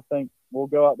game, and I think we'll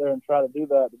go out there and try to do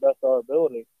that to the best of our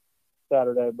ability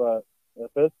Saturday. But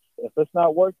if it's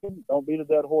not working, don't beat a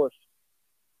dead horse.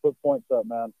 Put points up,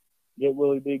 man. Get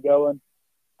Willie B going.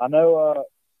 I know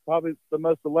probably the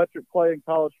most electric play in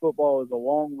college football is a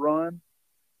long run,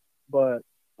 but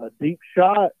a deep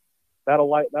shot that'll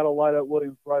light up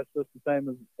Williams-Brice just the same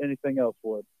as anything else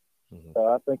would. Mm-hmm. So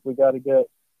I think we got to get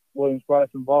Williams-Brice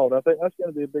involved. I think that's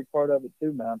going to be a big part of it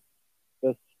too, man.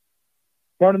 Just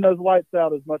turning those lights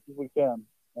out as much as we can,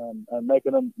 and make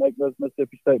those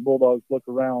Mississippi State Bulldogs look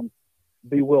around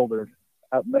bewildered,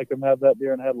 make them have that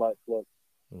deer in headlights look.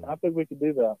 Mm-hmm. I think we could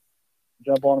do that.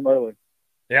 Jump on them early.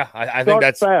 Yeah, I think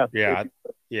that's fast.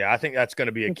 I think that's going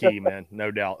to be a key, man.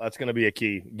 No doubt, that's going to be a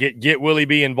key. Get Willie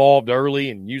B involved early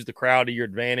and use the crowd to your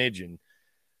advantage, and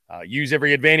use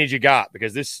every advantage you got,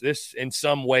 because this in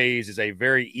some ways is a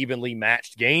very evenly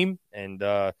matched game, and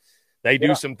they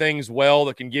do some things well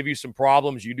that can give you some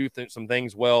problems. You do some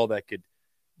things well that could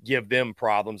give them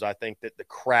problems. I think that the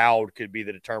crowd could be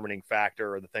the determining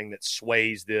factor, or the thing that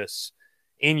sways this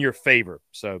in your favor.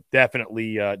 So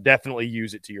definitely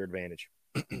use it to your advantage.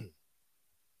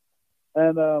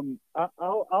 And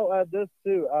I'll add this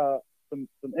too. Some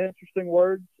interesting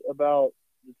words about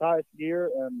Jatius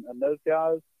Gear and those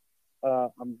guys.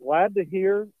 I'm glad to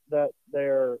hear that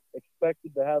they're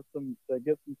expected to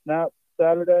get some snaps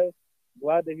Saturday.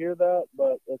 Glad to hear that,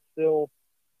 but it's still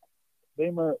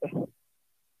Beamer.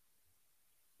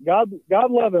 God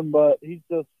love him, but he's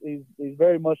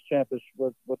very much champish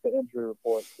with the injury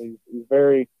reports. He's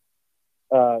very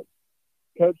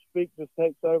coach speak just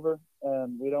takes over,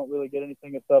 and we don't really get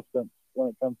anything of substance when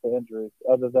it comes to injuries,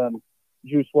 other than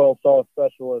Juice Wells saw a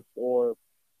specialist, or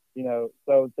so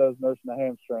and so's nursing a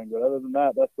hamstring. But other than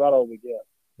that, that's about all we get.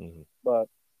 Mm-hmm. But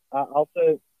I'll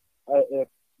say if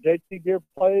JT Gear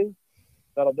plays,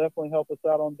 that'll definitely help us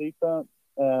out on defense.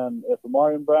 And if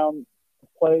Amarian Brown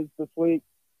plays this week,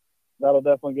 that'll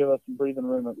definitely give us some breathing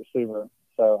room at receiver.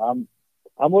 So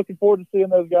I'm looking forward to seeing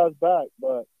those guys back.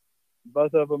 But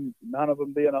both of them, none of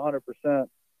them being 100%,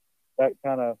 that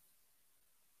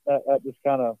just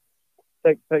kind of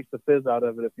takes the fizz out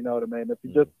of it, if you know what I mean. If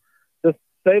you just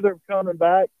say they're coming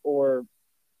back, or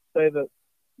say that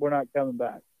we're not coming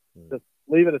back. Just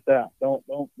leave it at that. Don't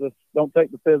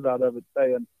take the fizz out of it,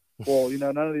 saying, well,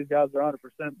 none of these guys are 100%,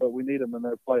 but we need them and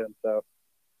they're playing. So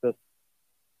just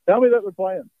tell me that they're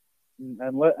playing,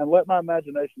 and let my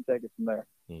imagination take it from there.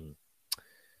 Mm-hmm.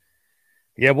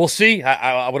 Yeah, we'll see.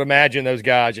 I would imagine those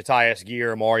guys, Jatius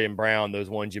Gear, Amarian Brown, those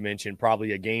ones you mentioned,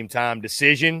 probably a game time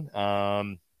decision.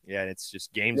 It's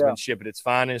just gamesmanship at its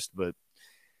finest, but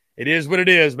it is what it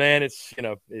is, man. It's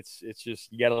it's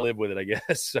just, you got to live with it, I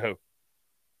guess. So,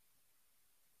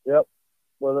 yep.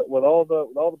 With all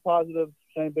the positives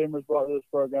Shane Beamer's brought to this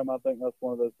program, I think that's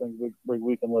one of those things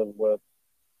we can live with.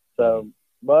 So,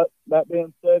 but that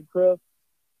being said, Chris,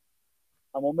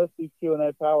 I'm gonna miss these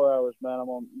Q&A power hours, man. I'm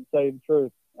gonna tell you the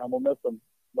truth. I'm gonna miss them,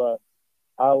 but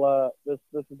this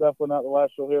is definitely not the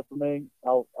last you'll hear from me.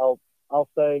 I'll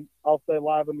stay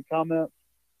live in the comments,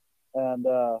 and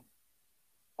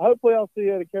hopefully I'll see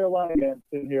you at a Carolina game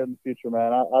soon here in the future,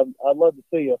 man. I'd love to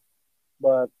see you,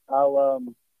 but I'll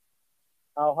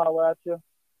holler at you,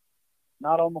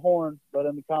 not on the horn, but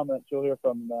in the comments you'll hear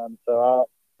from me, man. So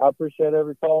I appreciate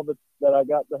every call that I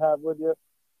got to have with you.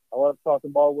 I love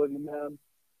talking ball with you, man.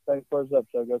 Thanks for his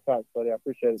episode. Go Cox, buddy. I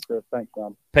appreciate it, Chris. Thanks,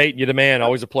 Tom. Peyton, you're the man.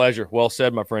 Always a pleasure. Well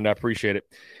said, my friend. I appreciate it.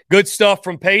 Good stuff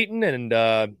from Peyton. And,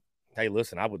 hey,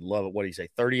 listen, I would love it. What did he say?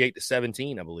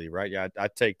 38-17, I believe, right? Yeah,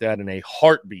 I'd take that in a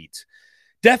heartbeat.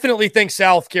 Definitely think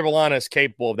South Carolina is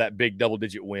capable of that big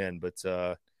double-digit win,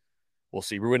 but we'll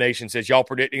see. Ruination says y'all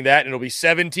predicting that, and it'll be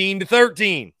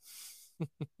 17-13.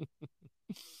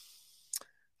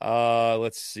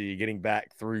 Let's see. Getting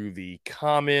back through the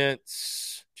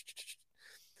comments.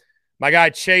 My guy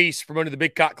Chase promoted the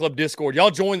Big Cock Club Discord.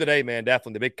 Y'all join today, man.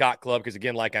 Definitely the Big Cock Club, because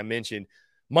again, like I mentioned,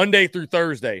 Monday through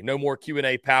Thursday, no more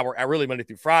Q&A power. Really, Monday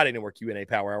through Friday, no more Q&A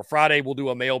power hour. Friday, we'll do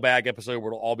a mailbag episode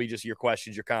where it'll all be just your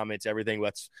questions, your comments, everything.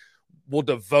 We'll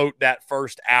devote that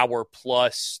first hour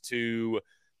plus to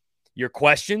your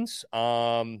questions.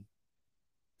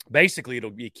 Basically, it'll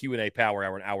be a Q&A power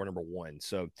hour in hour number 1.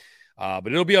 So, but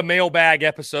it'll be a mailbag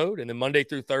episode. And then Monday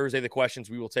through Thursday, the questions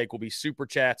we will take will be super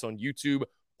chats on YouTube.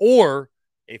 Or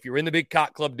if you're in the Big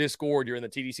Cock Club Discord, you're in the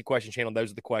TDC question channel, those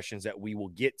are the questions that we will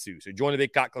get to. So join the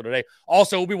Big Cock Club today.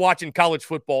 Also, we'll be watching college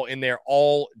football in there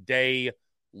all day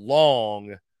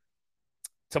long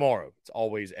tomorrow. It's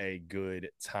always a good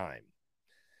time.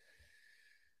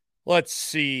 Let's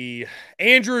see.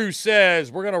 Andrew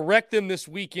says, we're going to wreck them this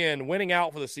weekend, winning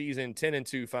out for the season,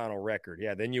 10-2 final record.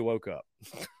 Yeah, then you woke up.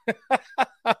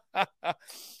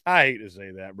 I hate to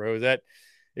say that, bro.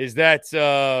 Is that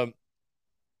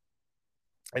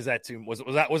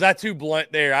too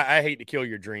blunt there? I hate to kill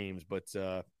your dreams, but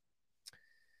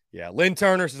yeah. Lynn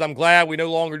Turner says, I'm glad we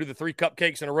no longer do the 3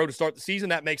 cupcakes in a row to start the season.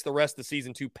 That makes the rest of the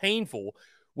season too painful.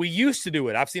 We used to do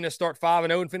it. I've seen us start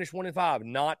 5-0 and finish 1-5.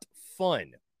 Not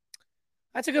fun.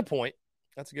 That's a good point.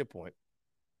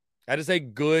 That is a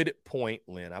good point,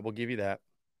 Lynn. I will give you that.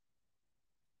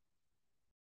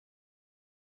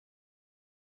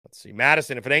 Let's see.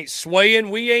 Madison, if it ain't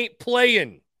swaying, we ain't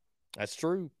playing. That's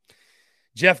true.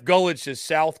 Jeff Gullidge says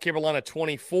South Carolina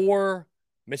 24,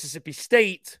 Mississippi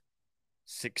State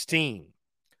 16.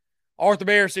 Arthur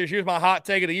Bear says, here's my hot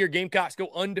take of the year. Gamecocks go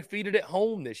undefeated at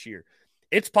home this year.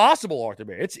 It's possible, Arthur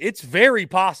Bear. It's very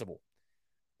possible.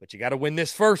 But you got to win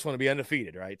this first one to be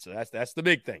undefeated, right? So that's the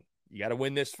big thing. You got to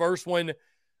win this first one.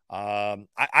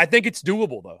 I think it's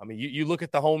doable, though. I mean, you look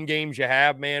at the home games you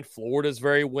have, man. Florida's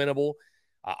very winnable.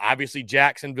 Obviously,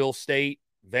 Jacksonville State,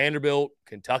 Vanderbilt,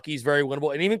 Kentucky's very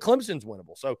winnable, and even Clemson's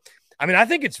winnable. So, I mean, I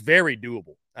think it's very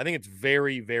doable. I think it's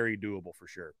very, very doable for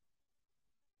sure.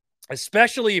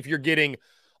 Especially if you're getting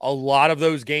a lot of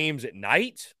those games at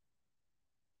night.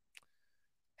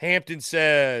 Hampton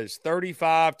says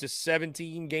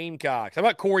 35-17 Gamecocks. How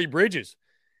about Corey Bridges?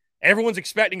 Everyone's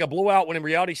expecting a blowout when in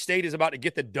reality State is about to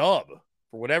get the dub.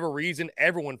 For whatever reason,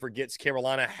 everyone forgets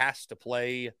Carolina has to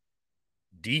play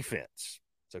defense.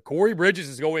 So Corey Bridges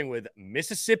is going with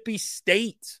Mississippi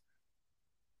State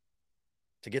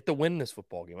to get the win in this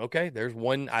football game. Okay, there's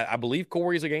one. I believe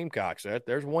Corey's a Gamecock. So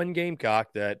there's one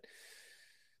Gamecock that's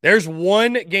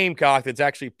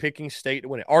actually picking State to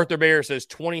win it. Arthur Bear says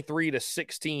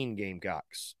 23-16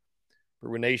 Gamecocks.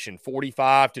 Brewer Nation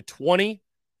 45-20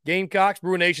 Gamecocks.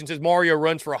 Brewer Nation says Mario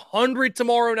runs for 100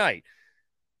 tomorrow night.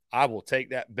 I will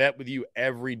take that bet with you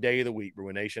every day of the week,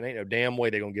 Brewer Nation. Ain't no damn way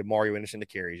they're going to give Mario Anderson the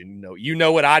carries. And you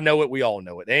know it, I know it, we all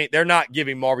know it. They're not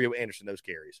giving Mario Anderson those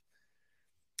carries.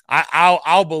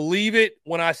 I'll believe it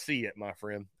when I see it, my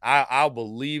friend. I'll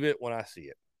believe it when I see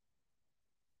it.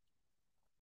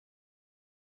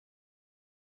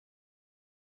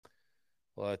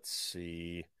 Let's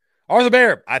see. Arthur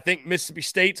Bear, I think Mississippi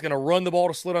State's going to run the ball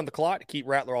to slow down the clock to keep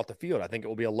Rattler off the field. I think it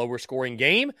will be a lower scoring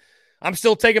game. I'm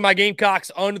still taking my Gamecocks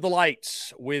under the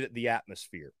lights with the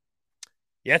atmosphere.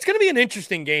 Yeah, it's going to be an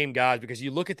interesting game, guys, because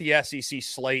you look at the SEC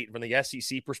slate from the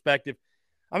SEC perspective.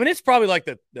 I mean, it's probably like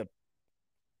the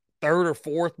third or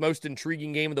fourth most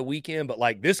intriguing game of the weekend, but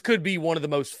like this could be one of the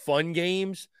most fun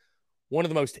games, one of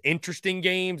the most interesting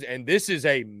games, and this is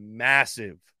a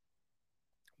massive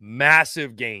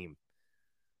game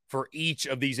for each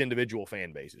of these individual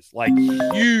fan bases. Like,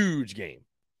 huge game.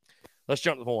 Let's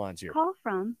jump to the phone lines here. Call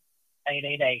from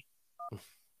 888.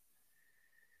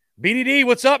 BDD,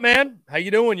 what's up, man? How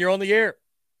you doing? You're on the air.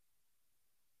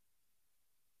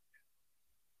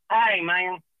 Hey,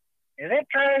 man. Is it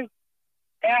true?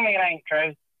 Tell me it ain't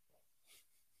true.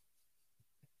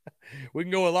 We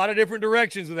can go a lot of different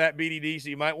directions with that, BDD, so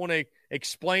you might want to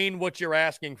explain what you're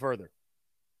asking further.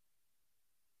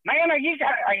 Man, are you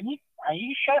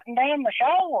shutting down the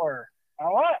show or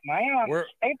what, man?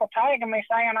 People tagging me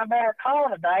saying I better call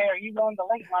today. Are you going to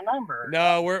delete my number?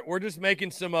 No, we're just making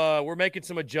some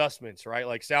adjustments, right?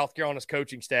 Like South Carolina's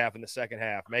coaching staff in the second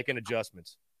half, making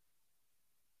adjustments.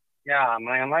 Yeah,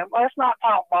 man. Let's not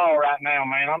talk ball right now,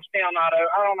 man. I'm still not.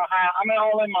 I don't know how. I'm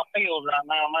all in my feels right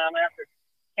now, man. After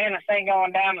Tennessee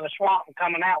going down to the swamp and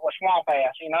coming out with swamp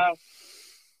ass, you know.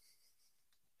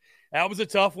 That was a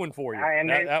tough one for you. And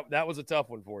that was a tough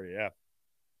one for you. Yeah.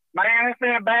 Man, it's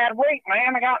been a bad week,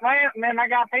 man. I got that, and then I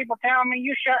got people telling me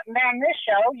you shutting down this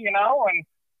show, you know, and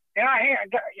I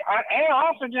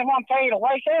also just want to tell you to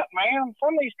wake up, man.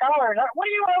 Some of these callers, what are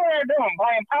you over there doing?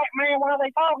 Playing Pac-Man while they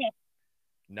talking?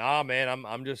 Nah, man,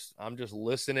 I'm just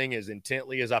listening as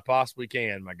intently as I possibly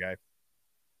can, my guy.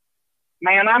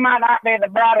 Man, I might not be the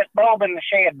brightest bulb in the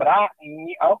shed, but I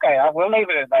will leave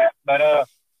it at that. But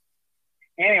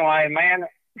anyway, man,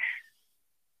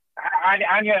 I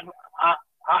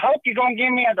hope you're gonna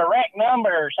give me a direct number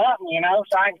or something, you know,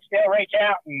 so I can still reach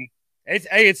out and. It's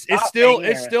still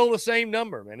the same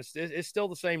number, man. It's still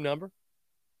the same number.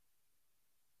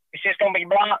 It's just gonna be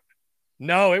blocked.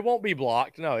 No, it won't be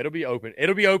blocked. No, it'll be open.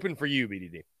 It'll be open for you,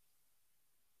 BDD.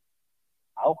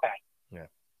 Okay. Yeah.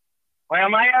 Well,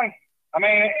 man, I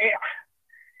mean,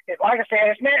 like I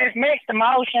said, it's mixed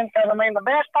emotions because, I mean, the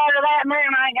best part of that, man,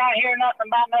 I ain't got to hear nothing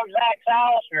about no Zach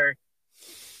Sauce or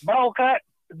Bowl Cut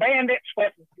Bandits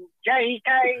with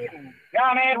J.E.K. and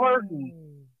John Edwards.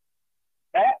 And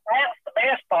that's the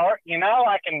best part, you know.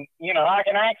 I can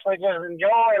actually just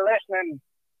enjoy listening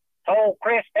to old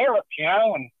Chris Phillips, you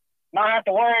know, and not have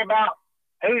to worry about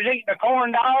who's eating a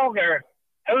corn dog or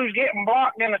who's getting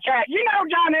blocked in the chat. You know,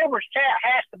 John Edwards' chat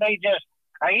has to be just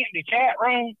an empty chat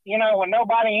room, you know, with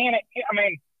nobody in it. I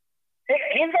mean,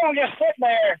 he's going to just sit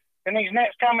there in these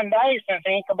next coming days since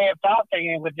he ain't going to be able to talk to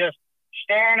you with just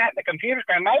staring at the computer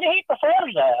screen. Maybe he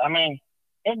prefers that. I mean,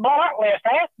 his block list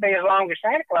has to be as long as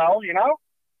Santa Claus, you know?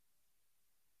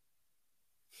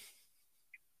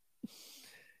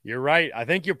 You're right. I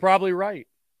think you're probably right.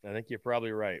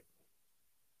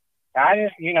 I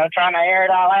just, you know, trying to air it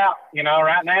all out, you know,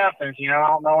 right now since, you know, I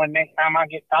don't know when next time I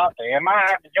get talked to. I might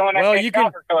have to join that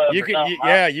club or something. You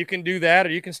can do that, or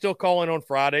you can still call in on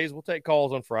Fridays. We'll take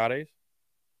calls on Fridays.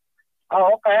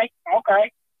 Oh, okay.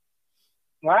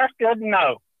 Well, that's good to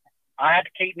know. I have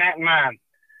to keep that in mind.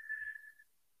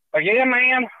 But yeah,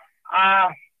 man,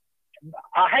 I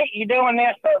hate you doing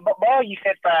this, but boy, you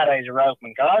said Fridays are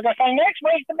open. Cause I was gonna say next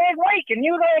week's the big week, and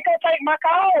you ain't gonna take my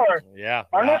call or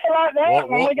nothing like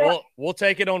that. We'll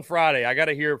take it on Friday. I got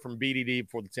to hear from BDD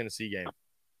before the Tennessee game.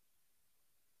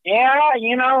 Yeah,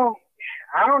 you know,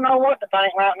 I don't know what to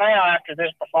think right now after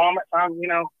this performance. I'm, you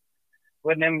know,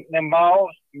 with them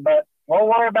balls, but we'll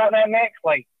worry about that next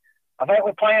week. I think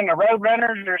we're playing the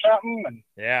Roadrunners or something,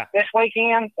 and this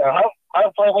weekend. So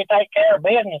hopefully we take care of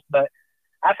business, but.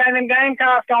 I think them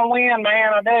Gamecocks going to win,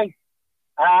 man. I do.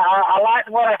 I liked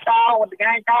what I saw with the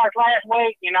Gamecocks last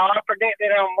week. You know, I predicted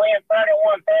them win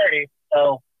 31-30.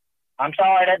 So I'm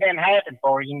sorry that didn't happen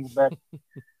for you. But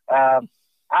I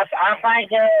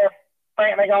think they're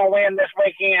going to win this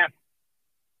weekend.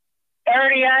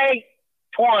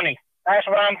 38-20. That's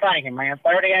what I'm thinking, man.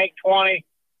 38-20.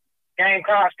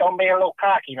 Gamecocks going to be a little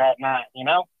cocky that night, you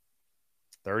know?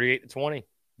 38-20.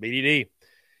 BDD.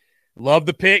 Love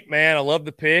the pick, man. I love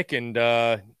the pick. And,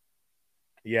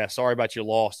 sorry about your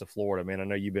loss to Florida, man. I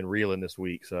know you've been reeling this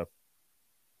week. So,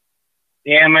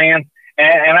 yeah, man.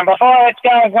 And before I let you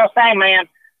go, I was going to say, man,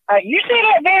 you see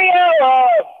that video?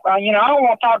 You know, I don't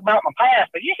want to talk about my past,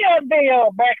 but you see that video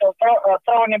of Becca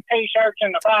throwing them T-shirts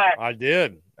in the fire? I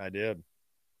did. I just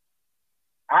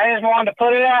wanted to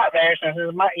put it out there since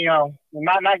you know, we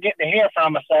might not get to hear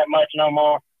from us that much no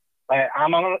more. But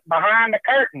I'm behind the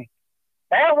curtain.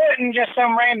 That wasn't just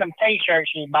some random T-shirt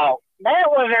she bought. That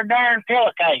was her darn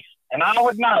pillowcase, and I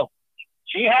would know.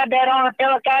 She had that on her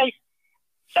pillowcase,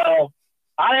 so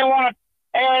I didn't want to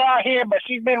air it out here, but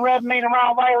she's been rubbing me the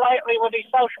wrong way lately with these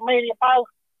social media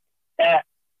posts.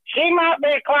 She might be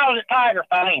a closet tiger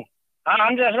thing.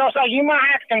 I'm just going to say you might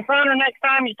have to confront her next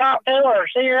time you talk to her or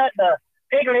see her at the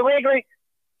Piggly Wiggly.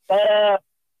 But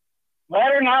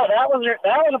let her know that was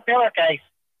a pillowcase.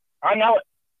 I know it.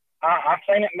 I've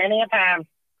seen it many a time.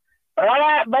 But all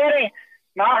right, buddy.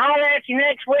 I'll holler at you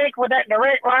next week with that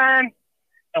direct line,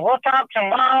 and we'll talk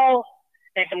some balls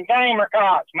and some gamer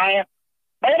cocks, man.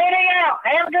 BDD out.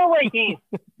 Have a good weekend.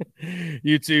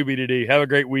 You too, BDD. Have a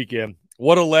great weekend.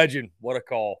 What a legend. What a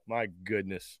call. My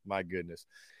goodness.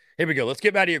 Here we go. Let's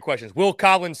get back to your questions. Will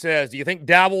Collins says, do you think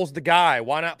Daboll's the guy?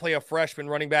 Why not play a freshman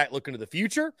running back looking to the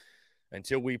future?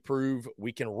 Until we prove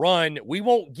we can run, we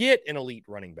won't get an elite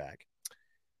running back.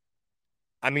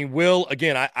 I mean, Will,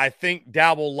 again, I think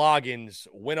Daboll Loggins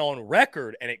went on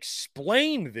record and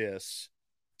explained this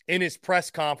in his press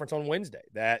conference on Wednesday,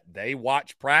 that they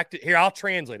watch practice. Here, I'll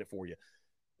translate it for you.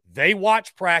 They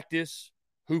watch practice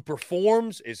Who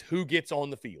performs is who gets on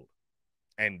the field.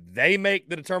 And they make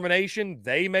the determination.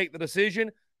 They make the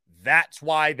decision. That's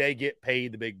why they get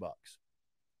paid the big bucks.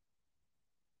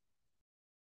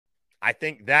 I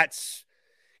think that's,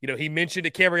 he mentioned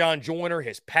to Kerryon Joyner,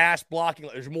 his pass blocking.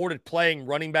 There's more to playing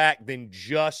running back than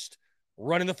just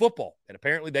running the football. And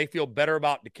apparently they feel better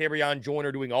about Kerryon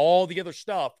Joyner doing all the other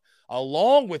stuff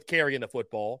along with carrying the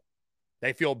football.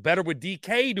 They feel better with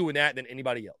DK doing that than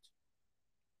anybody else.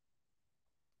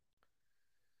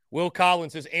 Will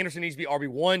Collins says Anderson needs to be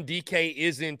RB1. DK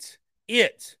isn't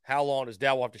it. How long does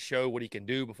Dowell have to show what he can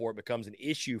do before it becomes an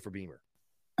issue for Beamer?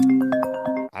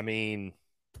 I mean,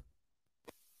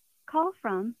 call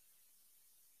from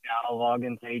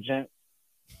Loggins agent.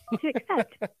 To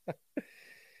accept.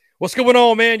 What's going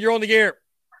on, man? You're on the air.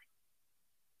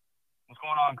 What's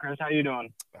going on, Chris? How you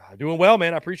doing? Doing well,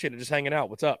 man. I appreciate it. Just hanging out.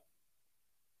 What's up?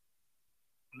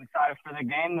 I'm excited for the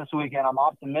game this weekend. I'm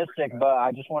optimistic, but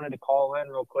I just wanted to call in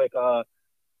real quick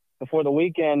before the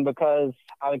weekend because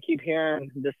I keep hearing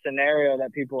this scenario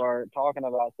that people are talking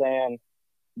about saying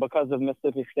because of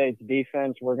Mississippi State's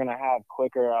defense, we're going to have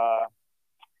quicker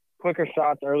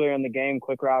shots earlier in the game,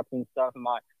 quick routes and stuff.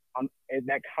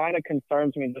 That kind of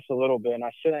concerns me just a little bit, and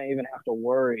I shouldn't even have to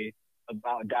worry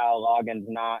about Dowell Loggins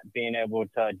not being able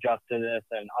to adjust to this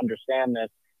and understand this.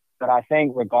 But I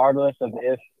think regardless of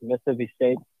if Mississippi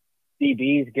State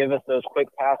DBs give us those quick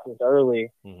passes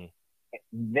early,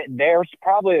 there's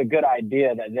probably a good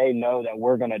idea that they know that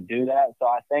we're going to do that. So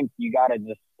I think you got to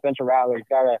just – Spencer Rattler's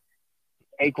got to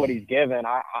take what he's given.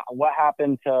 What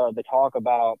happened to the talk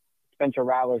about Spencer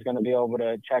Rattler's going to be able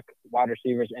to check wide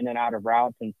receivers in and out of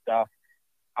routes and stuff?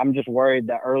 I'm just worried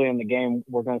that early in the game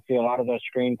we're going to see a lot of those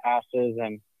screen passes,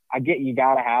 and I get you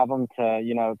got to have them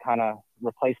to, kind of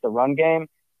replace the run game.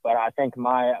 But I think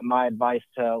my advice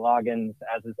to Loggins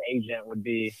as his agent would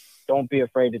be don't be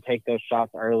afraid to take those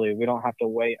shots early. We don't have to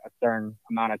wait a certain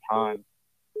amount of time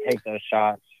to take those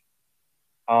shots.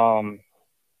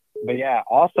 But, yeah,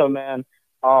 also, man,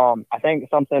 I think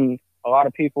something a lot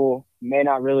of people may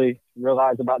not really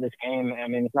realize about this game. I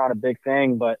mean, it's not a big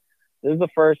thing, but this is the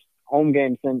first home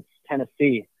game since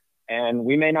Tennessee. And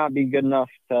we may not be good enough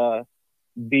to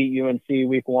beat UNC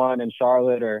week 1 in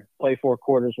Charlotte or play 4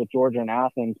 quarters with Georgia and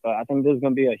Athens. But I think this is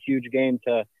going to be a huge game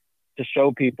to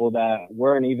show people that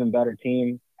we're an even better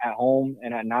team at home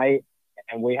and at night.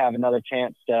 And we have another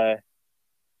chance to,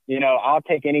 I'll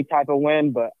take any type of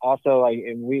win, but also like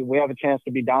we have a chance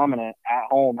to be dominant at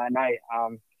home at night.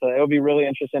 So it'll be really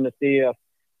interesting to see if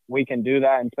we can do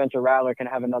that. And Spencer Rattler can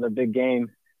have another big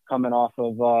game coming off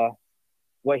of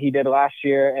what he did last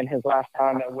year and his last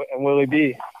time at Willie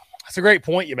B. That's a great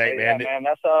point you make, man. Yeah, man,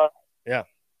 that's yeah.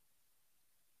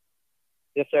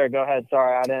 Yes, sir. Go ahead.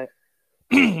 Sorry, I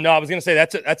didn't. No, I was going to say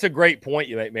that's a great point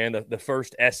you make, man. The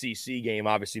first SEC game,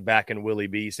 obviously, back in Willie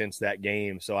B since that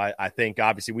game. So I think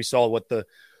obviously we saw what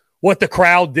the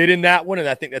crowd did in that one, and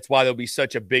I think that's why there'll be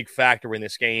such a big factor in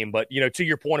this game. But to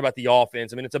your point about the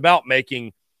offense, I mean, it's about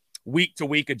making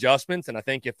week-to-week adjustments, and I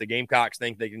think if the Gamecocks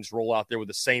think they can just roll out there with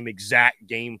the same exact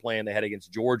game plan they had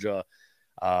against Georgia,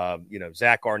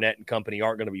 Zach Arnett and company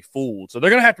aren't going to be fooled. So they're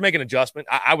going to have to make an adjustment.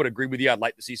 I would agree with you. I'd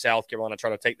like to see South Carolina try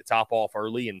to take the top off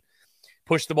early and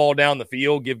push the ball down the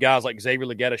field, give guys like Xavier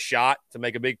Legette a shot to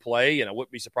make a big play. And I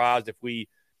wouldn't be surprised if we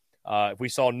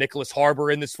saw Nicholas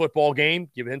Harbor in this football game,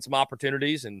 giving him some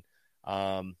opportunities. And,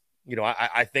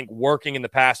 I think working in the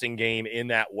passing game in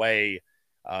that way,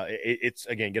 it's,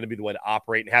 again, going to be the way to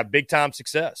operate and have big-time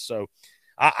success. So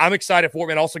I'm excited for it,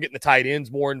 man. Also getting the tight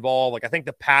ends more involved. Like, I think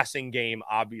the passing game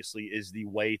obviously is the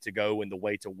way to go and the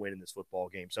way to win in this football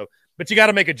game. So, but you got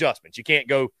to make adjustments. You can't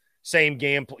go same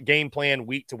game plan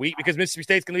week to week because Mississippi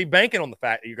State's going to be banking on the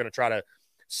fact that you're going to try to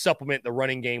supplement the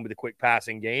running game with a quick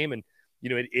passing game. And,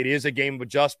 it is a game of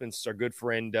adjustments. Our good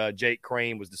friend Jake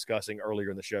Crane was discussing earlier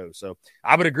in the show. So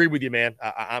I would agree with you, man.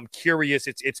 I'm curious.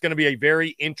 It's going to be a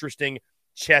very interesting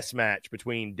chess match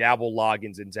between Dowell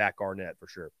Loggins and Zach Arnett for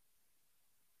sure.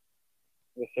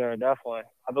 Yes, sir, definitely.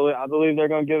 I believe they're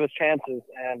going to give us chances.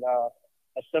 And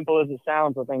as simple as it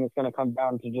sounds, I think it's going to come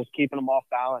down to just keeping them off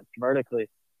balance vertically.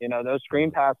 Those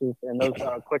screen passes and those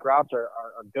quick routes are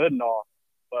good and all,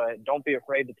 but don't be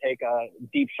afraid to take a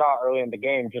deep shot early in the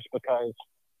game just because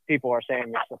people are saying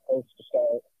you're supposed to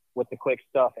start with the quick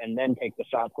stuff and then take the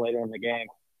shots later in the game.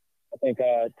 I think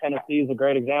Tennessee is a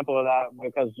great example of that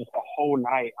because just the whole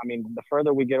night, I mean, the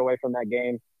further we get away from that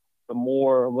game, the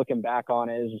more looking back on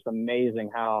it is just amazing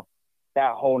how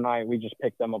that whole night we just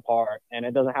picked them apart. And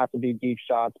it doesn't have to be deep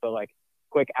shots, but like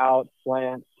quick outs,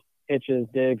 slants, pitches,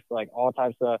 digs, like all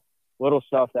types of little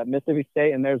stuff that Mississippi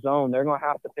State in their zone, they're going to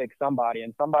have to pick somebody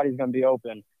and somebody's going to be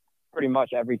open. pretty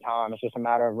much every time. It's just a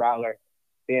matter of Rattler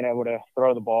being able to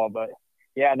throw the ball. But,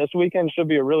 yeah, this weekend should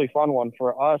be a really fun one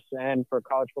for us and for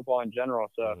college football in general.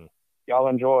 So y'all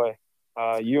enjoy.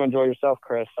 You enjoy yourself,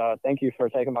 Chris. Thank you for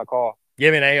taking my call.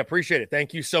 Yeah, man, I appreciate it.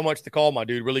 Thank you so much for the call, my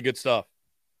dude. Really good stuff.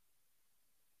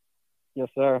 Yes,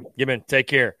 sir. Yeah, man, take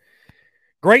care.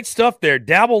 Great stuff there.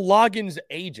 Dabble Loggins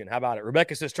agent. How about it?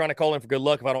 Rebecca says, trying to call in for good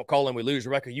luck. If I don't call in, we lose.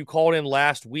 Rebecca, you called in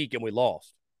last week and we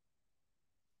lost.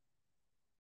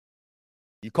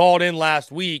 You called in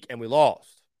last week and we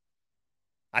lost.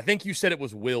 I think you said it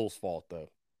was Will's fault, though.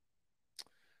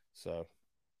 So.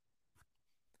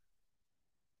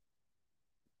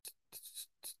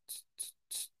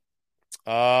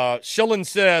 Shillen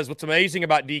says, what's amazing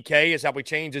about DK is how he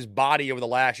changed his body over the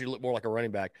last year to look more like a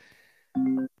running back.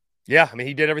 Yeah, I mean,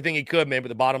 he did everything he could, man, but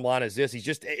the bottom line is this.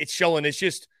 It's showing. It's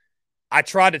just, I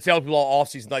tried to tell people all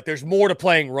offseason, like, there's more to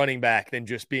playing running back than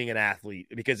just being an athlete.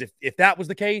 Because if that was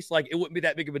the case, like, it wouldn't be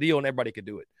that big of a deal and everybody could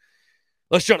do it.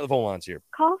 Let's jump to the phone lines here.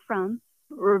 Call from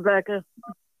Rebecca.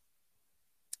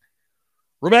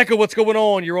 Rebecca, what's going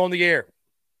on? You're on the air.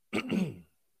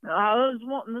 I was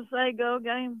wanting to say go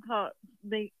Gamecocks,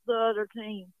 beat the other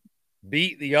team.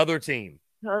 Beat the other team.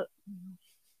 Now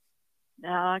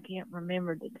I can't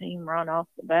remember the team right off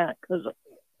the bat because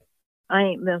I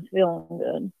ain't been feeling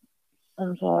good.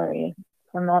 I'm sorry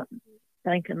for not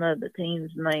thinking of the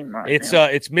team's name right now.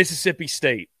 It's Mississippi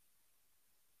State.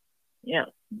 Yeah.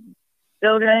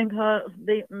 Go Gamecocks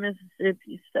beat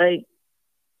Mississippi State.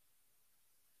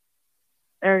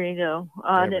 There you go.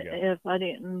 If I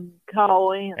didn't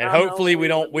call in, and hopefully we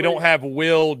don't have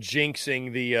Will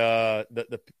jinxing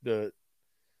the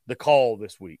call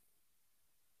this week.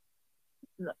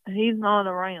 He's not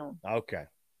around. Okay.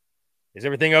 Is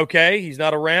everything okay? He's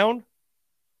not around?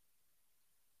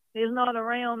 He's not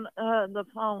around the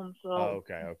phone, so. Oh,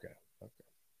 okay.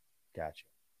 Gotcha.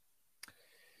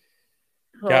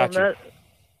 So gotcha.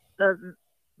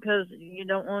 Because you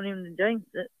don't want him to jinx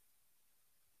it.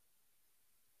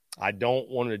 I don't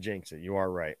want to jinx it. You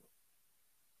are right.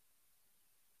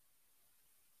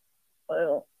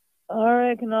 Well, I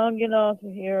reckon I'll get off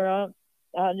of here.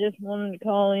 I just wanted to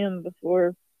call in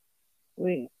before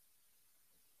we,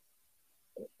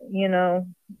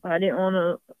 I didn't want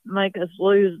to make us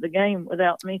lose the game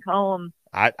without me calling.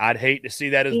 I'd hate to see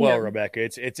that as well, Rebecca.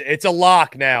 It's a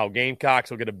lock now. Gamecocks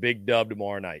will get a big dub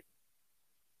tomorrow night.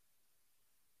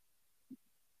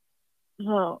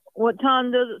 So, what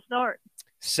time does it start?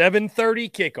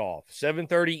 7:30 kickoff,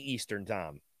 7:30 Eastern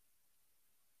time.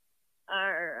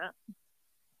 All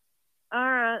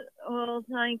right. Well,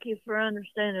 thank you for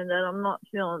understanding that I'm not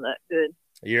feeling that good.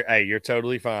 You're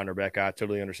totally fine, Rebecca. I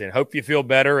totally understand. Hope you feel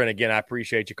better. And again, I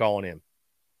appreciate you calling in.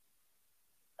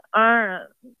 All right.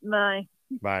 Bye.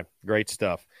 Bye. Great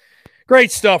stuff.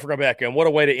 Great stuff, Rebecca. And what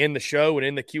a way to end the show and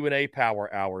end the Q&A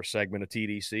Power Hour segment of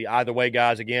TDC. Either way,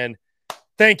 guys, again,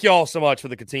 thank you all so much for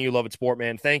the continued love at sport,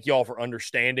 man. Thank you all for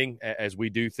understanding as we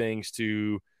do things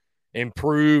to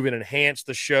improve and enhance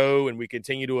the show, and we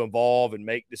continue to evolve and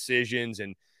make decisions.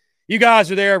 And you guys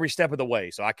are there every step of the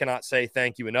way. So I cannot say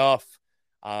thank you enough.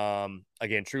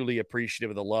 Again, truly appreciative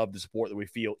of the love, the support that we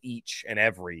feel each and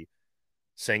every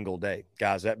single day.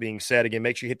 Guys, that being said, again,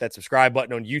 make sure you hit that subscribe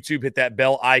button on YouTube, hit that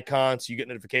bell icon so you get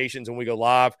notifications when we go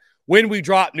live, when we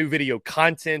drop new video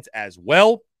content as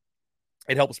well.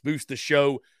 It helps boost the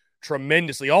show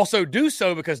tremendously. Also, do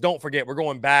so because don't forget, we're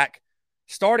going back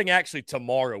starting actually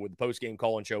tomorrow with the post-game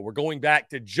call-in show. We're going back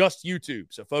to just YouTube.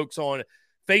 So folks on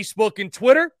Facebook and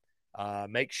Twitter,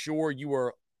 make sure you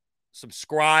are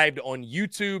subscribed on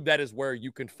YouTube. That is where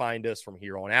you can find us from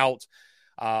here on out.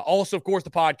 Also, of course,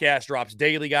 the podcast drops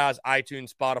daily, guys.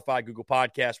 iTunes, Spotify, Google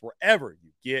Podcasts, wherever you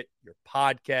get your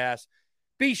podcasts.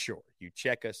 Be sure you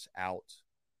check us out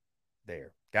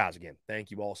there. Guys, again,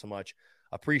 thank you all so much.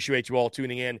 Appreciate you all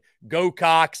tuning in. Go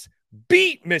Cox,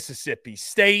 beat Mississippi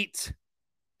State.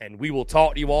 And we will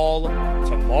talk to you all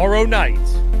tomorrow night